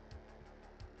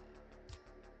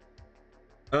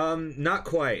 Not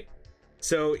quite.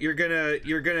 So you're gonna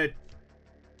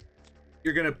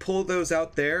pull those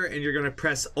out there, and you're gonna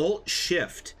press Alt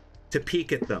Shift to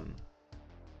peek at them.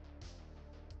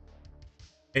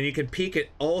 And you can peek at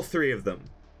all three of them.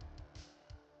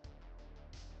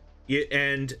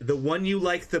 And the one you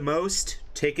like the most,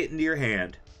 take it into your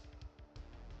hand.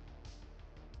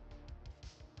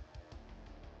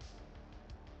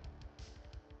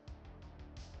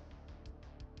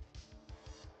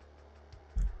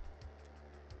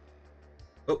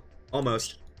 Oh,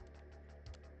 almost.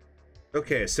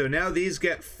 Okay, so now these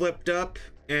get flipped up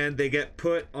and they get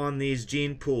put on these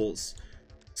gene pools.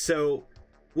 So,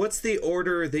 what's the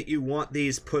order that you want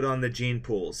these put on the gene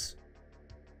pools?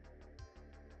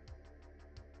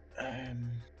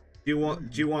 Do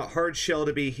you want hard shell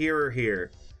to be here or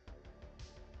here?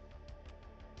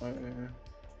 Here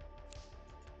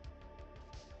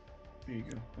you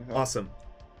go. Okay. Awesome.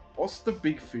 What's the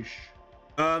big fish?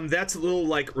 That's a little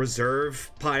like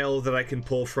reserve pile that I can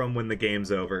pull from when the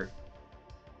game's over.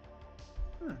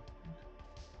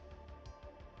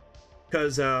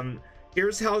 Because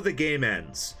here's how the game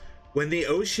ends. When the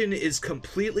ocean is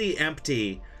completely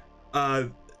empty,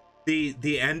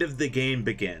 the end of the game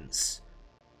begins.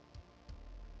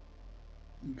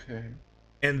 Okay.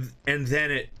 And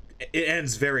then it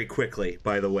ends very quickly,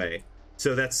 by the way.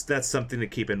 So that's something to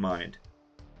keep in mind.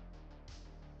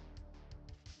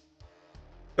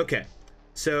 Okay.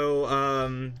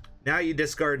 So now you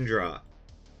discard and draw.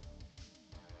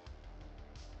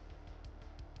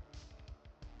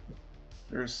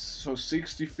 There's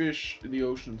 60 fish in the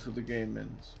ocean until the game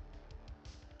ends.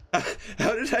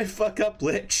 How did I fuck up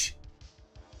Lich?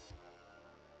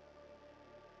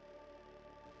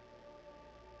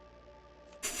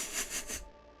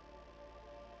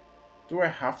 Do I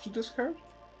have to discard?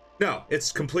 No,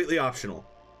 it's completely optional.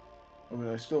 I mean,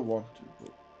 I still want to,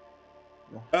 but...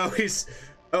 No.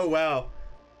 Oh, wow.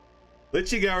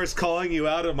 Lichigower's calling you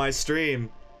out of my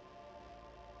stream.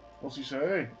 What's he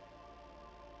say?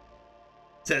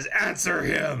 Says, answer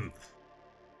him!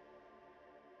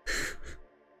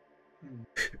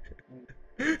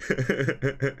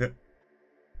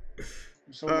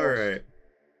 So Alright.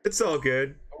 It's all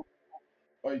good.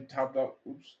 I tapped out.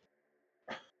 Oops.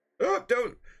 Oh,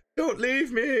 don't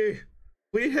leave me!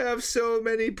 We have so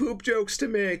many poop jokes to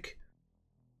make.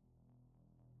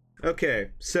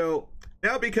 Okay, so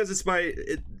now because it's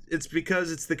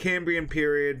because it's the Cambrian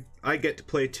period, I get to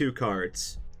play 2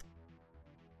 cards.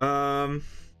 The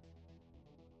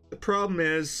problem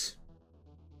is,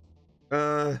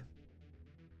 don't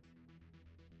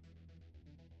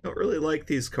really like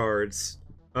these cards.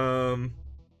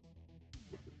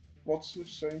 What's it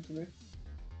saying to me?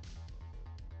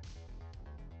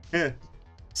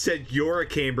 Said you're a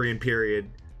Cambrian period.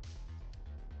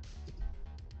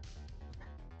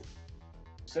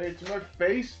 Say it to my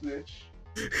face, bitch.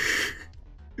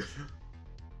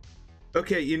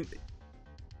 Okay, you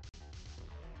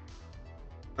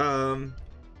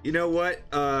know what?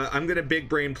 I'm gonna big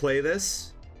brain play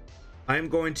this. I'm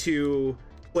going to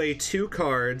play 2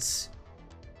 cards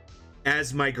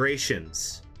as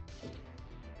migrations.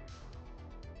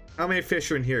 How many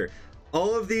fish are in here?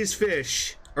 All of these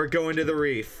fish are going to the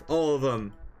reef. All of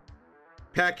them.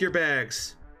 Pack your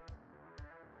bags.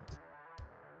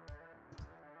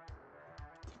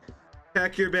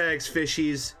 Pack your bags,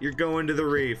 fishies. You're going to the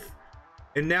reef.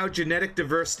 And now genetic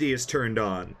diversity is turned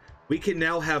on. We can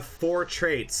now have 4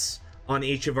 traits on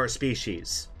each of our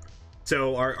species.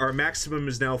 So our maximum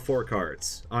is now 4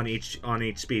 cards on each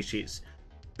species.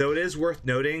 Though it is worth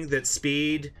noting that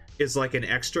speed is like an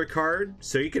extra card,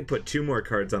 so you could put 2 more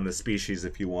cards on the species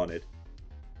if you wanted.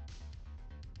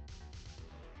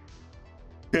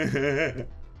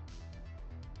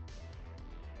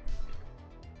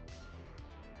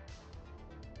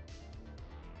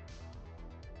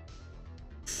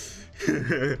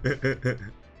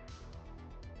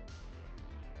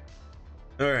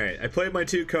 Alright, I played my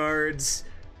 2 cards.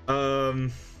 Well,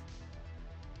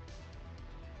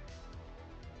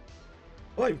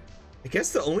 I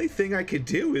guess the only thing I could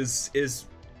do is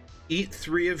eat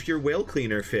 3 of your whale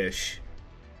cleaner fish.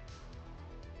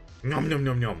 Nom nom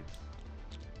nom nom.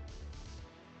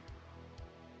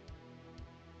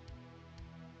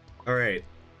 Alright.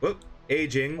 Whoop.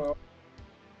 Aging.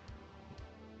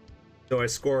 So I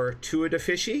score 2 at a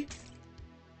fishy.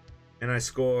 And I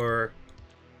score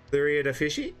 3 at a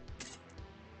fishy.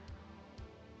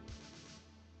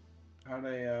 Had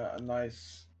a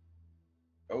nice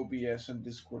OBS and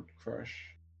Discord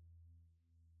crash.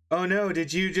 Oh no,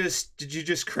 did you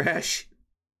just crash?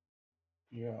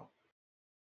 Yeah.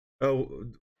 Oh,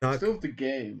 not... Still the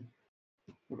game.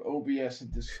 With OBS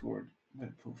and Discord.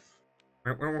 Then poof.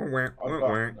 I'm back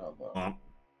now though.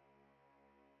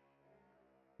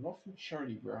 Nothing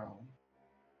Charlie Brown.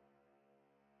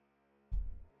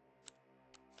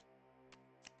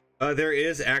 There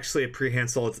is actually a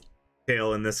prehensile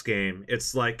tail in this game.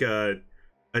 It's like a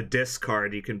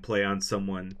discard you can play on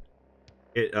someone.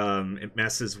 It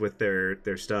messes with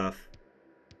their stuff.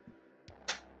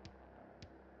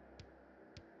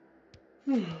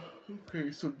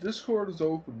 Okay, so Discord is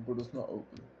open, but it's not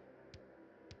open.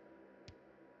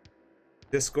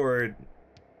 Discord.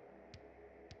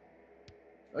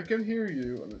 I can hear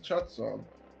you and the chat's on,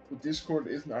 but Discord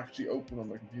isn't actually open on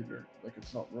my computer. Like,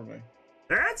 it's not running.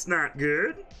 That's not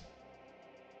good.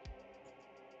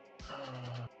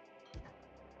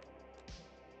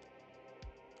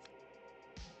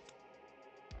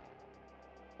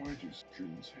 Why do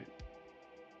streams hate?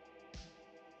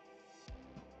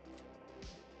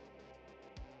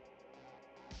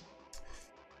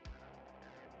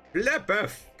 Flipper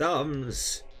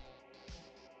thumbs.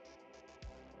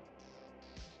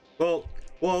 Well,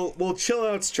 Chill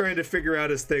Out's trying to figure out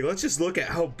his thing. Let's just look at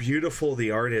how beautiful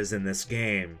the art is in this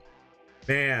game.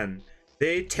 Man,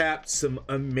 they tapped some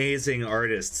amazing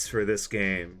artists for this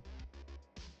game.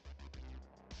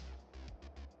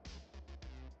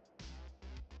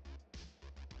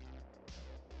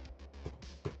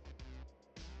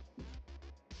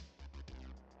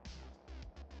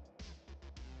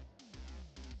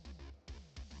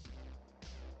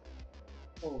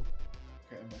 Oh,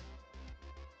 okay, I'm back.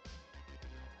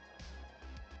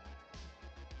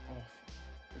 Oh,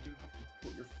 I do have to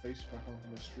put your face back onto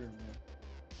my stream now.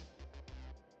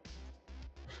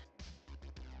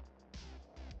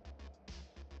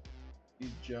 He's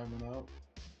jamming out.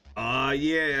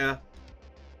 Yeah.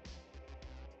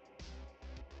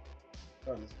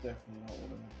 That is definitely not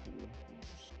what I'm doing.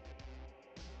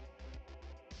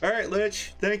 Alright,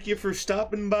 Lich, thank you for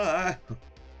stopping by.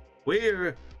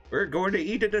 We're going to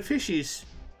eat at the fishies.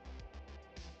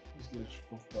 He's literally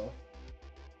puffed off.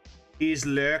 He's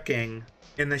lurking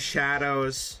in the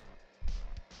shadows.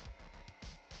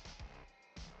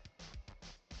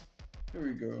 Here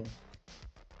we go.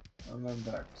 And I'm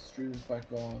back. Stream is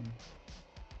back on.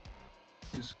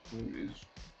 Discord is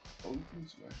open,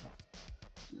 so I have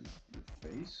to do your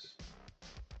face.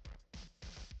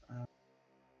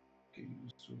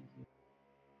 Games over.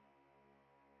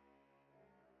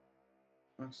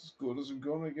 That's as good as I'm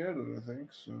gonna get it, I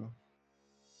think, so.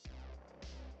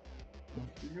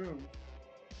 Off we go.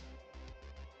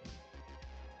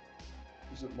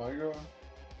 Is it my go?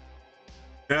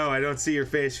 No, I don't see your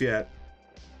face yet.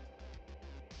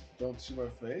 Don't see my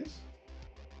face?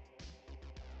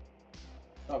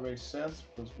 That makes sense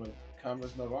because my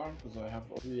camera's not on because I have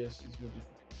OBS is my different.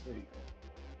 There you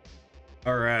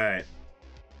go. Alright.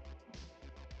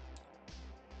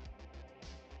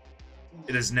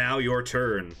 It is now your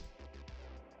turn.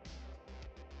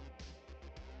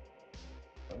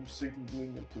 I'm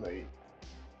signaling the play.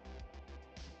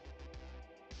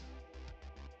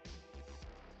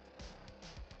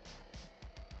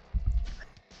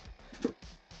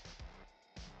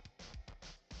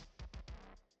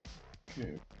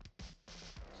 Okay.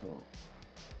 So,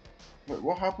 wait,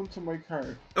 what happened to my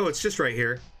card? Oh, it's just right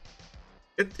here.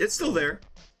 It's still there.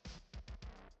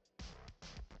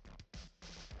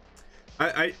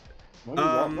 What do you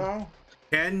want now?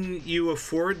 Can you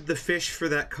afford the fish for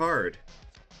that card?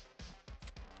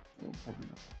 Oh, probably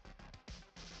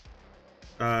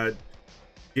not.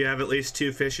 Do you have at least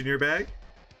 2 fish in your bag?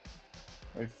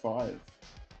 I have 5.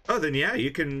 Oh, then yeah,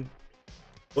 you can.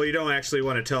 Well, you don't actually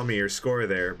want to tell me your score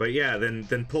there, but yeah,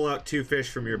 then pull out 2 fish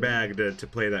from your bag to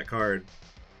play that card.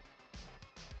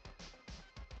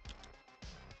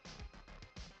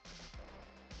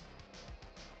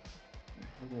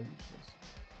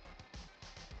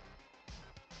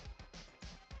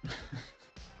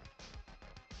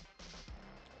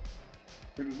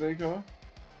 Where did they go?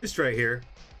 Just right here.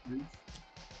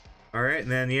 Alright,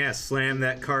 and then, yeah, slam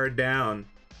that card down.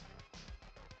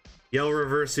 Yell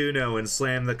reverse Uno and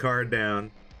slam the card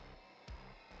down.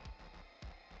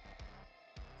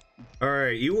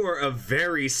 Alright, you are a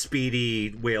very speedy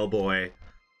whale boy.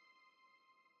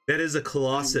 That is a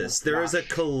colossus. There is a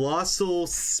colossal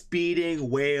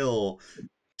speeding whale.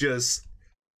 Just...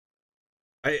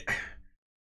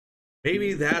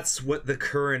 Maybe that's what the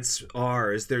currents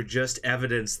are, is they're just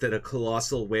evidence that a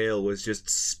colossal whale was just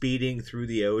speeding through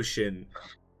the ocean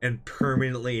and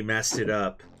permanently messed it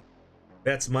up.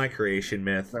 That's my creation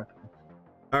myth.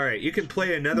 Alright, you can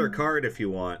play another card if you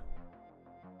want.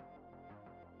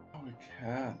 Oh, we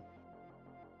can.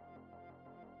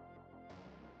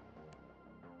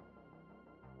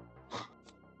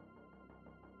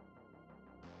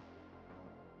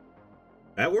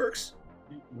 That works.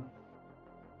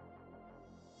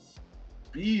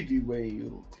 Speedy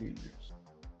whale cleaners.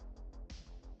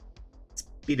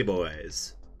 Speedy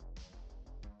boys.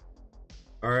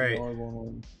 Alright.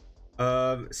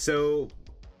 So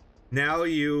now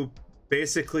you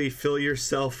basically fill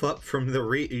yourself up from the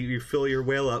reef. You fill your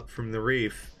whale up from the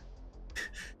reef.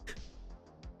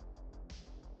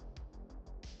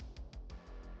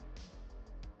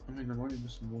 I mean, I'm only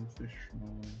missing one fish from my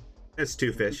line. That's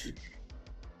 2 fish.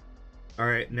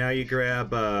 Alright, now you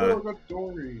grab Oh, I got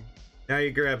Dory. now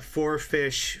you grab 4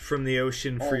 fish from the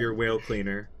ocean for your whale fish.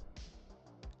 cleaner.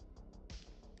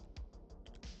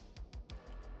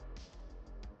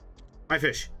 My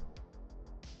fish.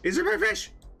 These are my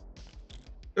fish.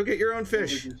 Go get your own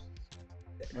fish.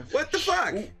 What the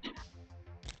fuck?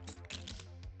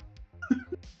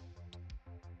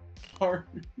 Sorry.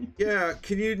 Yeah,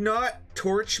 can you not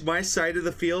torch my side of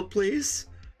the field, please?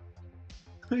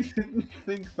 I didn't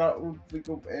think that would pick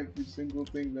up every single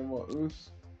thing that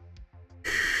was.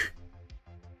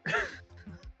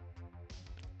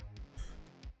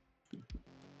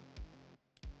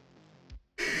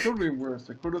 It could have been worse.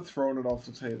 I could have thrown it off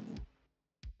the table.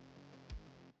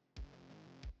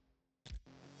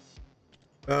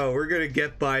 Oh, we're gonna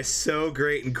get by so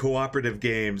great in cooperative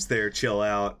games there, chill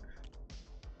out.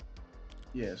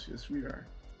 Yes, yes, we are.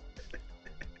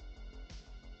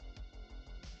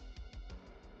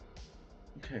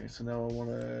 Okay, so now I want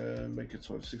to make it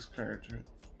so I have 6 cards, right?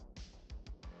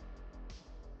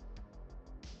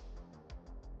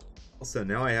 Also,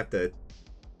 now I have to...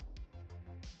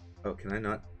 Oh, can I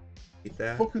not eat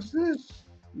that? What the fuck is this?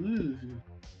 Ugh.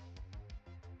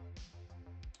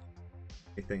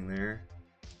 Anything there?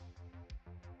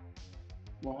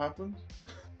 What happened?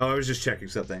 Oh, I was just checking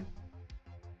something.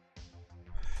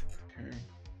 Okay.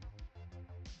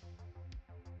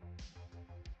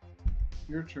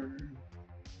 Your turn.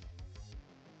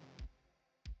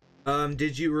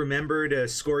 Did you remember to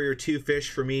score your 2 fish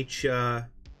from each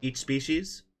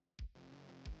species?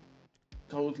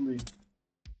 Totally.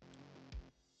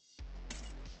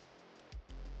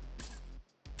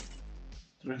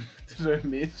 Did I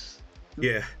miss?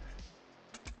 Yeah.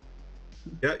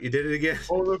 Yeah, you did it again.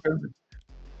 Oh, look.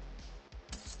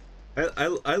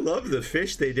 I love the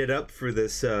fish they did up for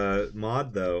this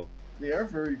mod, though. They are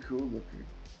very cool looking.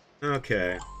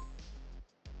 Okay.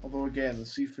 Although, again, the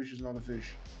sea fish is not a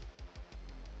fish.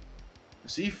 A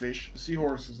sea fish, a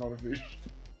seahorse is not a fish.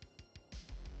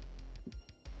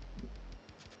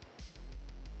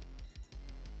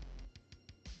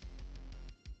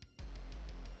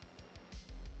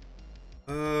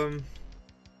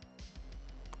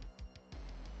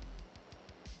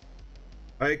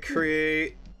 I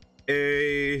create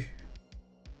a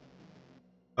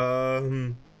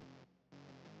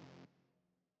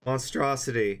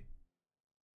monstrosity.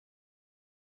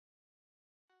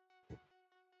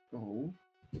 Oh.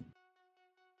 I'm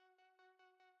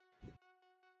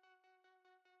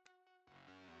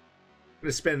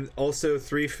gonna spend also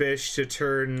 3 fish to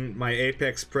turn my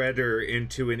apex predator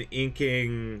into an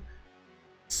inking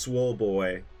swole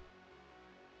boy.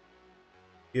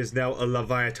 He is now a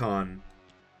leviathan.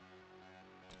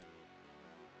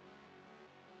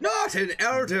 Not an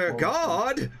elder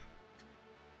god.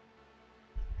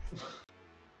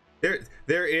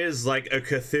 There is like a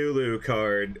Cthulhu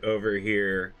card over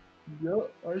here.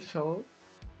 Yep, I saw it.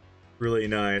 Really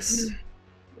nice.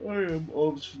 I am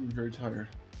obviously very tired.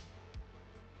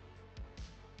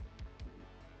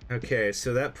 Okay,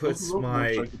 so that puts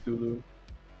my...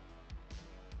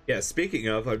 Yeah, speaking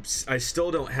of, I still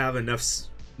don't have enough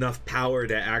power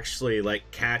to actually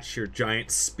like catch your giant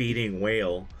speeding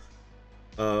whale.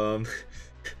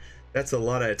 That's a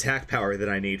lot of attack power that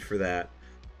I need for that.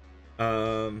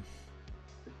 However,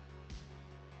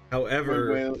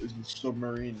 my whale is a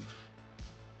submarine.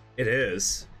 It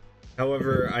is.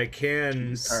 However, I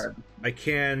can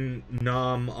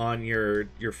nom on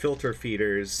your filter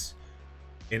feeders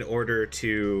in order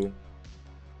to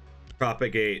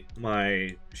propagate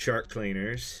my shark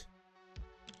cleaners.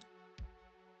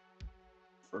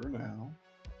 For now.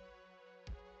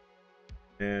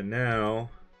 And now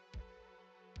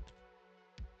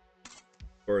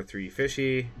for 3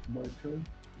 fishy. My turn?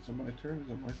 Is it my turn? Is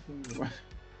it my turn? Is it my...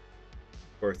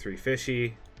 Or 3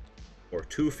 fishy. Or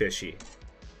 2 fishy.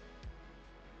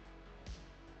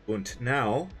 And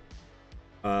now,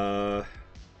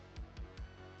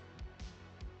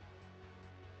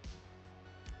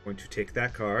 Going to take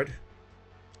that card.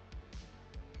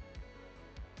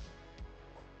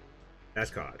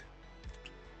 That card.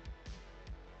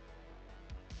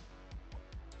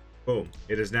 Boom.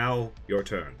 It is now your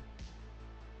turn.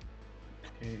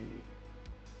 Okay.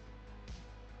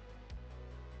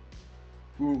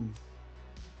 Boom.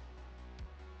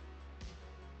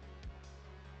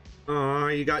 Aw,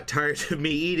 you got tired of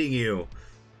me eating you.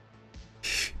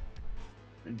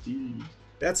 Indeed.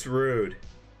 That's rude.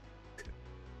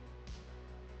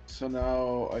 So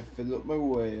now I fill up my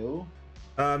whale.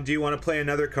 Do you want to play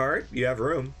another card? You have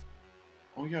room.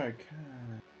 Oh yeah, I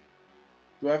can.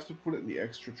 Do I have to put it in the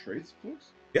extra traits,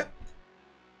 please? Yep.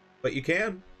 But you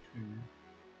can. Okay.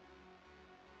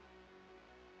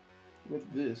 What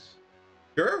about this?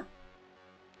 Sure.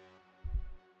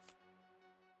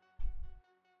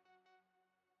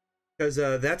 Because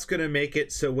that's going to make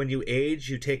it so when you age,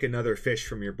 you take another fish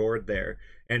from your board there.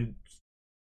 And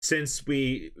since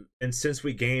we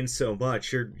gain so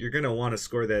much, you're going to want to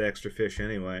score that extra fish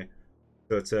anyway.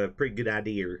 So it's a pretty good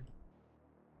idea.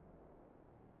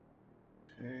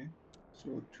 Okay.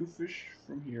 So 2 fish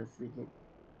from here for the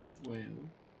whale.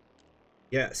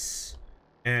 Yes.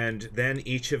 And then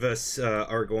each of us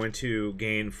are going to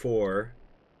gain 4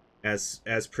 as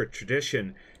per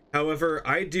tradition. However,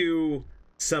 I do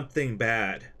something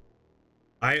bad.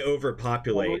 I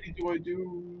overpopulate. How many do I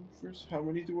do first? How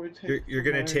many do I take? You're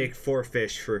gonna take 4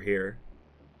 fish for here.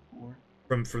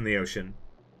 4. From the ocean.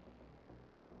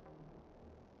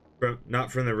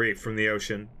 Not from the reef, from the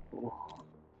ocean. Oh,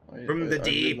 From the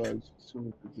deep. I realized as soon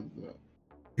as I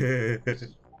did that.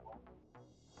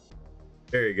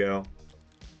 There you go.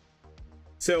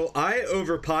 So I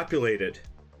overpopulated.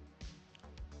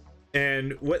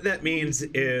 And what that means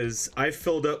is I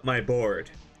filled up my board.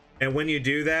 And when you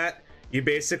do that, you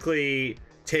basically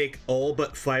take all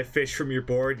but 5 fish from your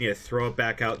board and you throw it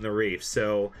back out in the reef.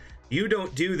 So you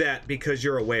don't do that because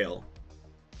you're a whale.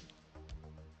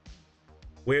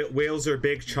 Whales are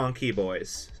big, chunky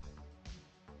boys.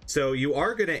 So you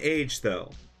are going to age, though.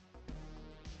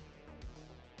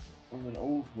 I'm an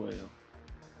old whale.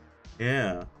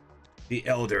 Yeah. The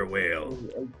elder whale.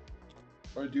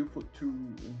 I do put 2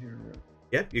 in here, right?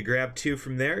 Yep, you grab 2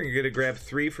 from there, and you're going to grab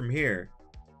 3 from here.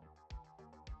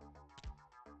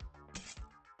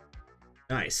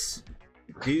 Nice.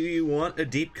 Do you want a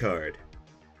deep card?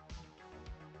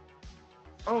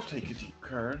 I'll take a deep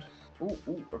card. Oh,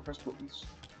 I pressed buttons.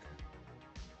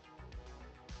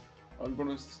 I'm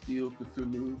gonna steal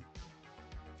Cthulhu.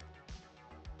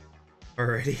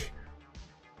 Alrighty.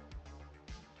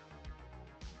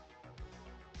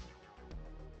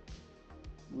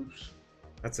 Whoops.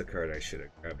 That's a card I should have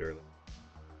grabbed earlier.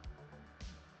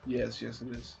 Yes, it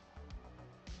is.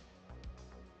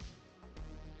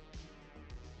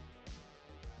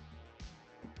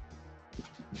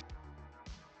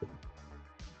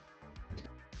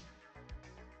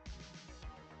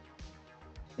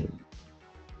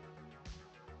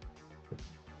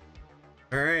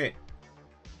 Alright.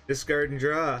 Discard and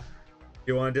draw.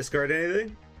 You want to discard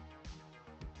anything?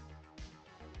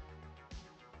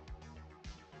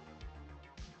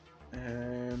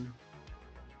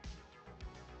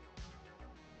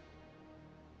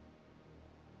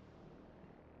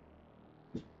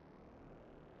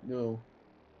 No.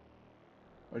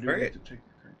 I do Alright. need to take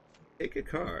a card. Take a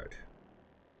card.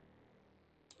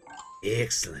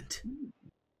 Excellent.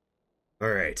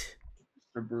 Alright.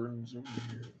 Mr. Burns over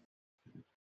here.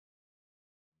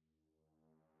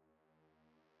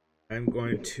 I'm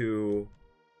going to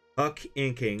Huck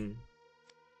inking.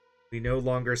 We no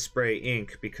longer spray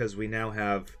ink because we now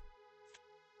have...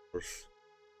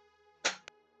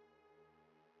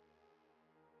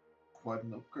 Quite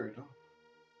an upgrade, huh?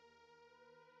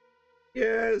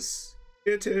 Yes,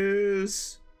 it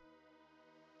is.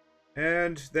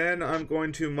 And then I'm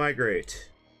going to migrate.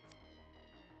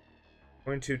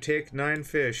 Going to take 9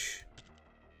 fish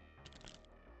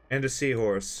and a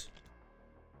seahorse.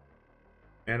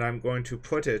 And I'm going to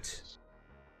put it...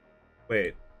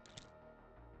 Wait.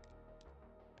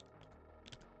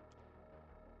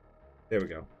 There we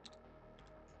go.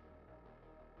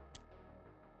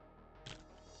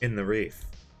 In the reef.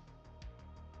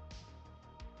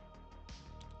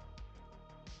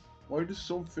 Why do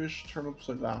some fish turn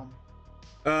upside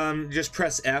down? Just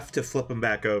press F to flip them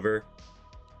back over.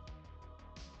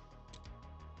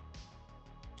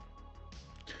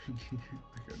 I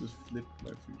just flipped my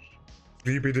fish.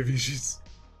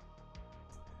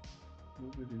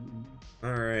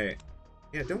 Alright.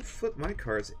 Yeah, don't flip my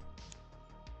cards.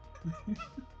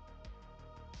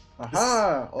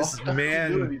 Aha!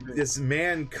 This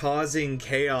man causing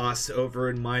chaos over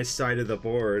in my side of the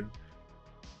board.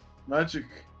 Magic.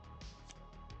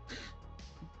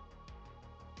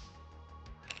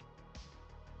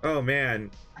 Oh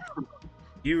man,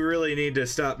 you really need to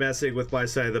stop messing with my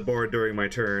side of the board during my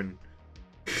turn.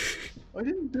 I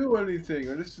didn't do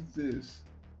anything. I just did this.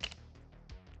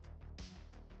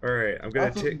 Alright, I'm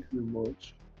gonna That take... doesn't do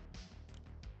much.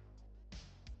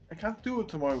 I can't do it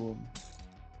to my one.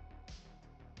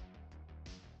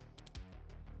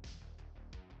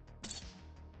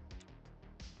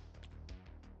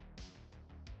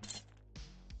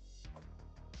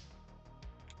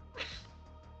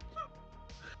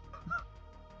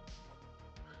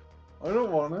 I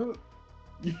don't want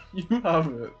it. You have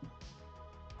it.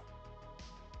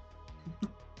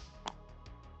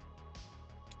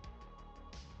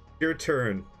 Your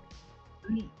turn.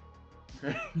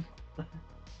 Okay.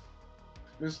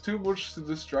 There's too much to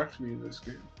distract me in this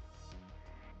game.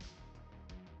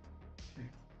 Okay.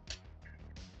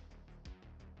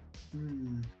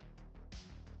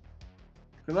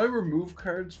 Can I remove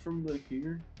cards from like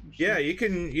here? Yeah, you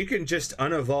can just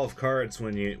unevolve cards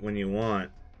when you want.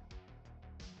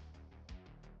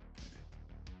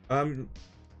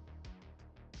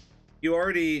 You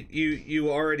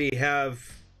already have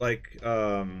like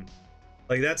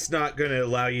that's not going to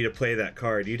allow you to play that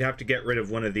card. You'd have to get rid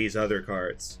of one of these other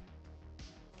cards.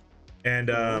 And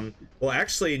well,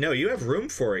 actually no, you have room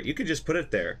for it. You could just put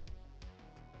it there.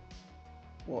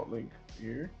 What, like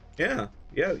here? Yeah,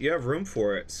 you have room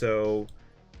for it. So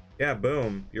yeah,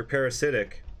 boom, you're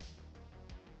parasitic.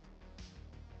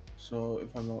 So if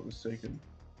I'm not mistaken,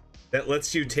 that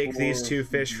lets you take these 2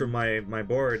 fish from my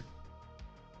board.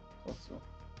 What's that?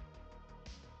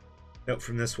 Nope,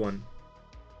 from this one.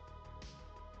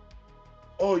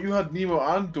 Oh, you had Nemo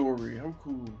and Dory. How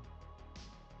cool.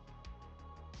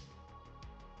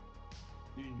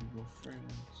 Here you go, friends.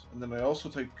 And then I also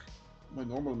take my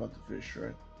normal amount of fish,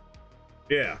 right?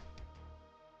 Yeah.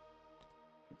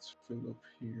 Let's fill up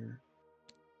here.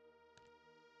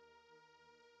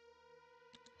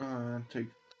 And take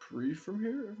 3 from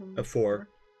here? If I'm A 4.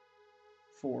 correct?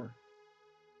 4.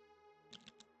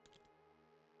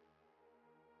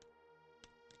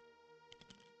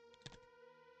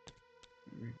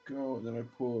 There we go. And then I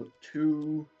put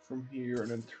 2 from here and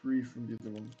then 3 from the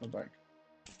other one. My bag.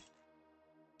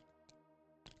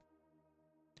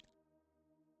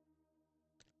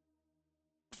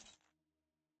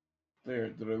 There,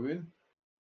 did I win?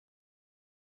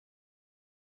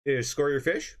 You score your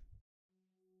fish?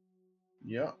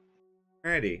 Yeah.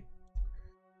 Alrighty.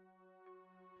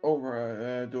 Oh,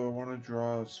 right. Do I want to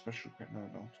draw a special card? No, I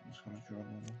don't. I'm just going to draw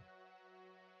one.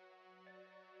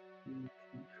 1,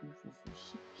 2, 3, 4, 5,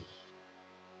 6.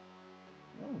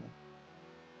 Oh.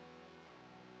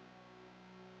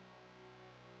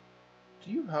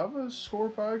 Do you have a score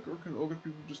bag, or can other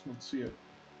people just not see it?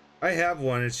 I have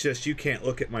one, it's just you can't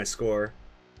look at my score.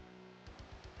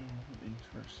 Oh,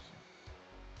 interesting.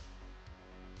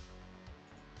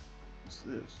 What's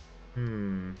this?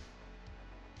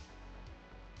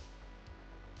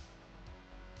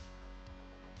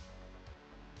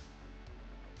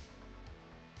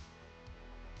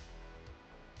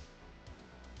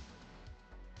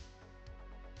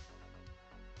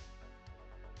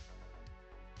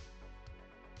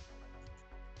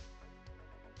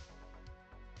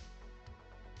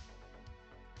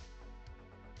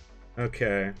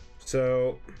 Okay,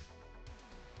 so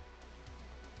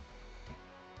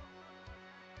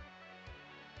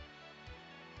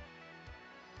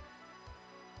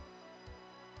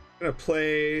I'm gonna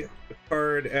play the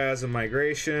card as a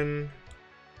migration.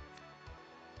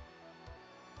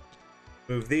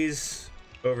 Move these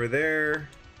over there.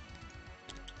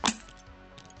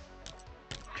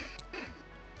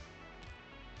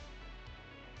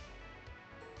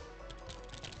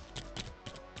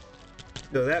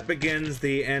 So that begins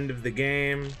the end of the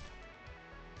game.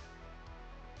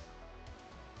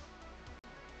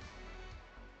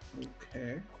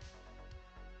 Okay.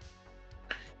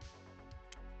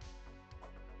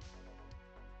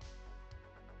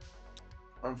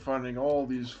 I'm finding all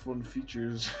these fun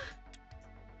features.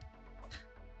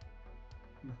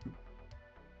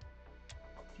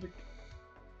 Flick.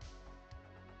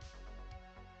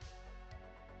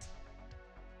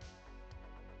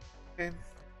 Okay,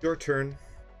 your turn.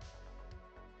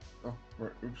 Oh,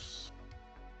 right. Oops.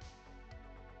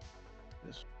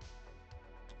 This.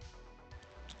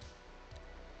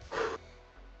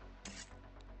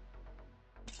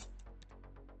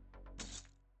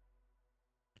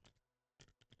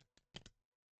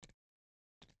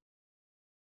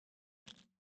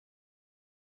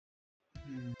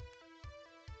 Hmm.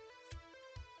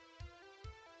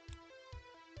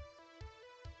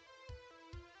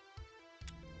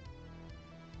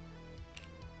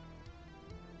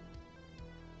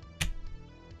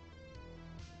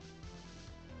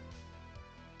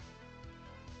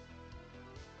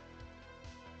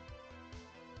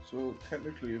 So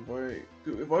technically,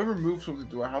 if I remove something,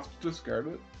 do I have to discard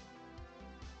it?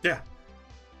 Yeah.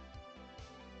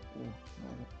 Oh,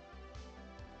 no.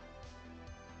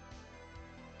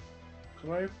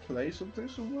 Can I play something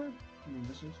somewhere? Am I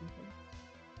missing something?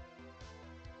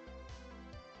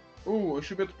 Oh, I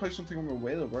should be able to play something on my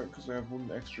whale, right? Because I have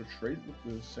one extra trait with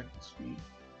the second speed.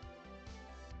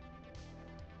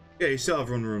 Yeah, you still have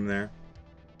one room there.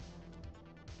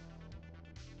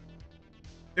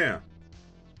 Yeah.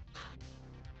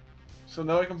 So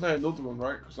now I can play another one,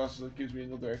 right? Because that gives me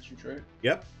another extra trait.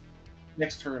 Yep.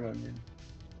 Next turn, I mean.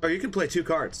 Oh, you can play 2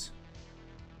 cards.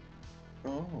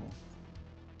 Oh.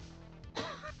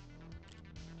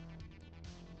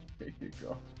 There you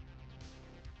go.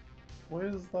 Why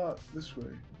is that this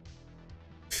way?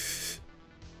 3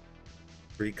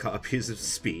 copies of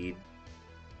speed.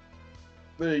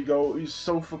 There you go. He's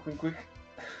so fucking quick.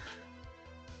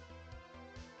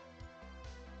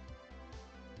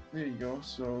 There you go.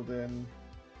 So then,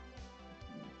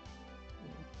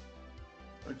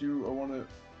 I want to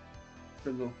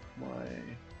fill up my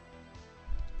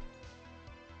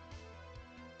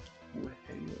whale.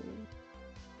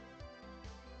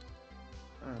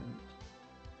 And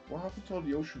what happened to all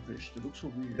the ocean fish? They look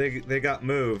so weird. They got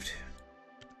moved.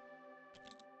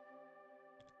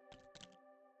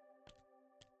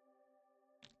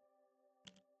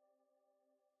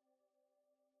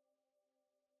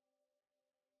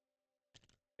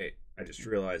 Hey, I just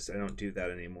realized I don't do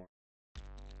that anymore.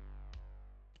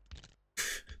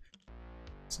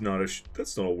 That's not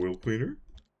a wheel cleaner.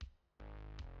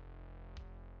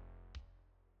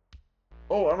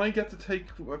 Oh, and I get to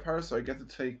take my parasite. I get to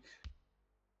take.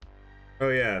 Oh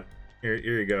yeah, here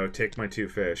you go. Take my 2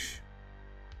 fish.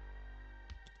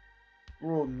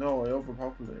 Oh no, I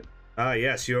overpopulate. Ah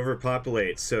yes, you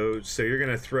overpopulate. So you're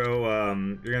gonna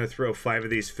throw 5 of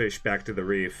these fish back to the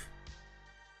reef.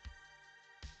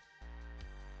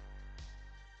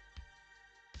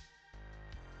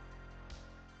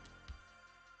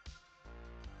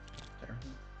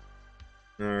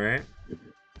 All right.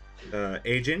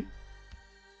 Aging.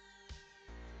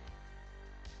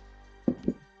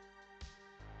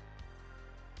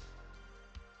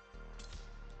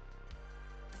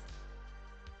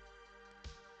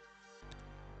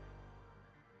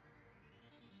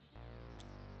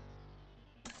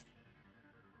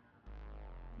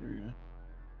 There you go.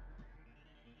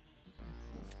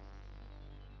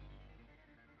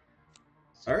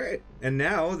 All right, and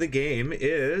now the game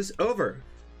is over.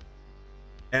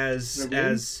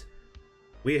 As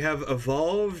we have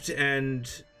evolved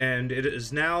and it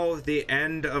is now the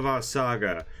end of our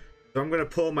saga. So I'm gonna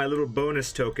pull my little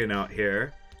bonus token out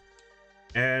here,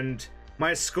 and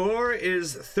my score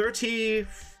is 30.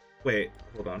 Wait,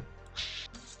 hold on.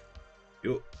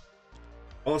 You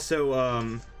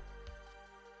also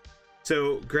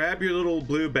so grab your little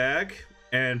blue bag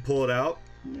and pull it out.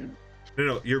 Yeah.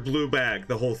 No, your blue bag,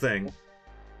 the whole thing.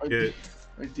 I did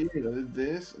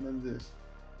this and then this.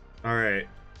 All right.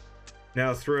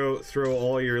 Now throw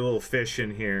all your little fish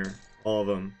in here, all of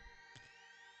them.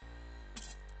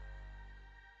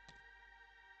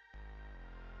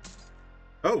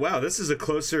 Oh wow, this is a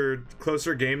closer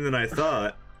game than I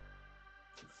thought.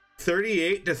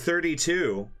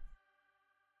 38-32.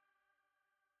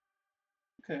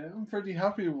 Okay, I'm pretty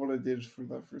happy with what I did for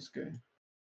that first game.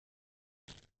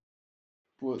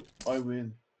 But I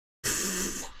win.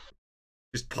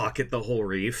 Just pocket the whole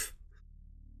reef.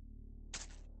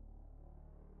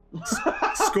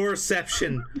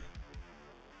 Scoreception.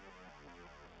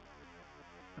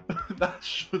 That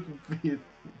shouldn't be it.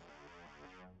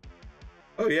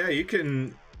 Oh yeah, you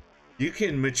can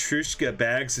Matryoshka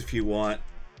bags if you want.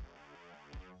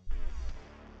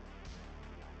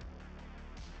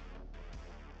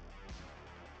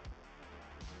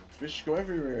 Fish go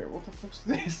everywhere. What the fuck's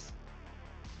this?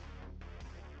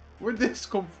 Where'd this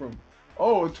come from?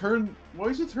 Oh, it turned. Why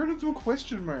is it turned into a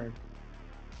question mark?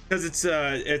 Because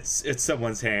it's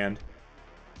someone's hand.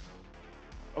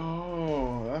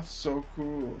 Oh, that's so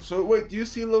cool. So wait, do you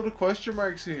see a load of question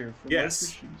marks here? For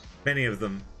Yes, many of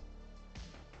them.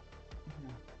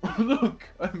 Look,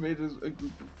 I made a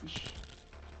group of fish.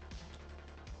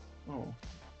 Oh.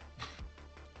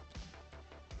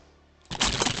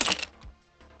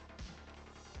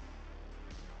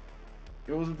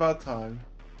 It was about time.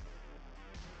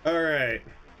 All right.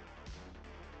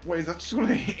 Wait, is that just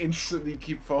gonna instantly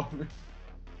keep falling?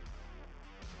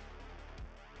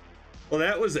 Well,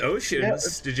 that was Oceans. Yeah,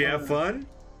 Did you have fun?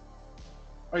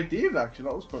 I did actually.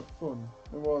 That was quite fun.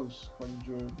 It was quite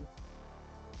enjoyable.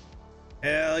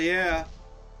 Hell yeah.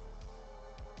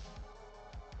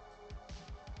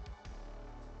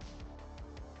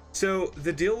 So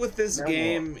the deal with this Now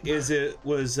game is it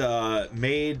was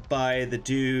made by the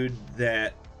dude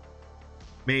that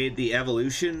made the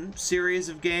Evolution series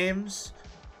of games.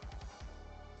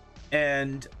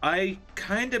 And I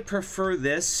kind of prefer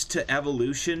this to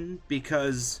Evolution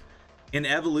because in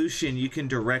Evolution you can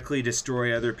directly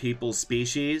destroy other people's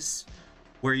species,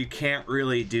 where you can't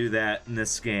really do that in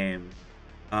this game.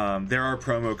 There are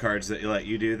promo cards that let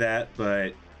you do that,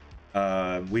 but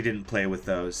we didn't play with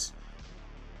those.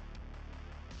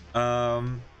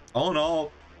 All in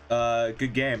all,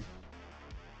 good game.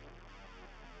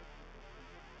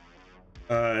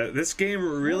 This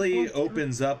game really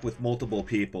opens up with multiple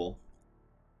people.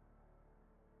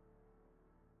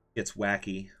 It's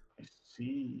wacky. I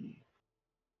see.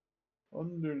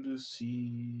 Under the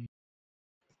sea.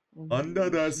 Under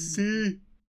the sea.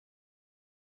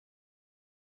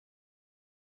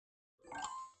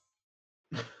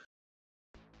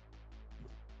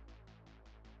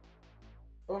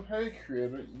 Oh, hey,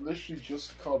 creator. You literally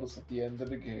just caught us at the end of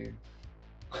the game.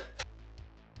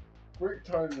 Great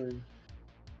timing.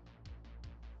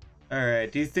 All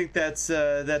right. Do you think that's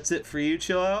it for you,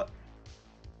 Chill Out?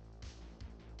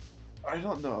 I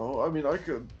don't know. I mean, I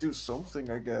could do something,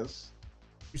 I guess.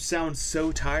 You sound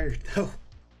so tired, though.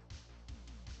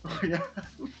 Yeah.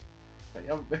 I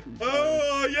am very tired.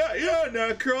 Oh yeah,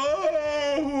 Necro.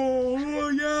 Oh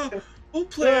yeah. We'll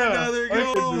play another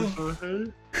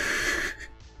game.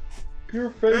 Your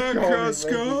face Necros,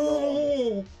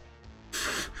 go.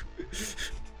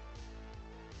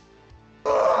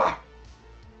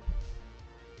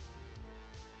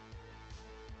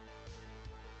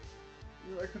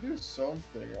 I could do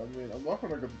something. I mean, I'm not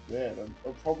gonna go to bed.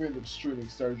 I'll probably end up streaming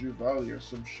Stardew Valley or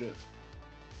some shit.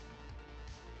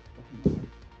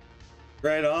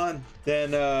 Right on.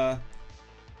 Then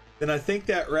I think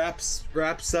that wraps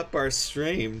up our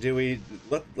stream. Do we?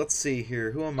 Let's see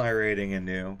here. Who am I raiding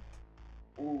into?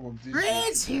 Ooh,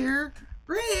 Raid's here.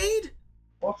 Raid.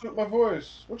 What's with my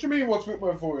voice? What you mean? What's with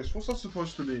my voice? What's that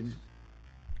supposed to mean?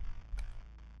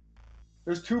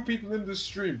 There's 2 people in this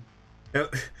stream. My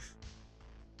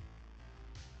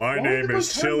Why name did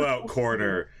is my camera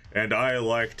TheChilloutCorner, and I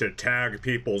like to tag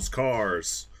people's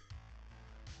cars.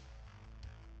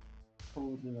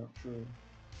 Totally not true.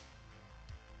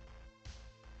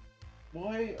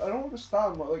 Why? I don't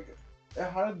understand. Like, it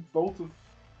had both of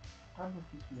camera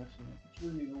keeps messing up. It's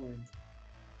really annoying.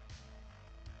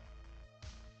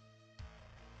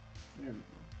 There we go.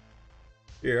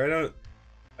 Here,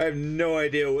 I have no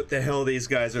idea what the hell these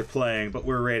guys are playing, but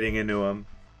we're raiding into them.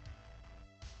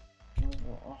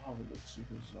 I'll have a look, see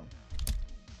who's on.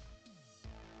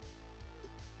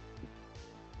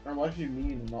 I might be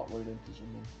mean and not right into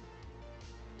someone.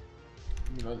 I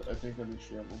mean, I think I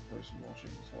literally have one person watching,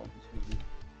 so I just gonna be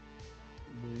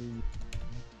mean.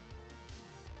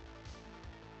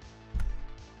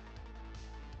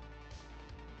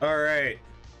 Alright,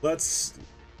 let's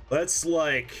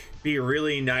like be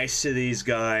really nice to these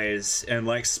guys and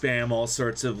like spam all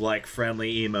sorts of like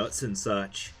friendly emotes and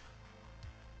such.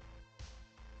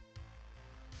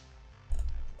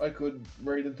 I could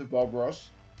raid into Bob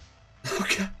Ross.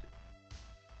 Okay.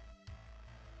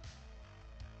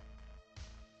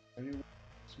 Anyway,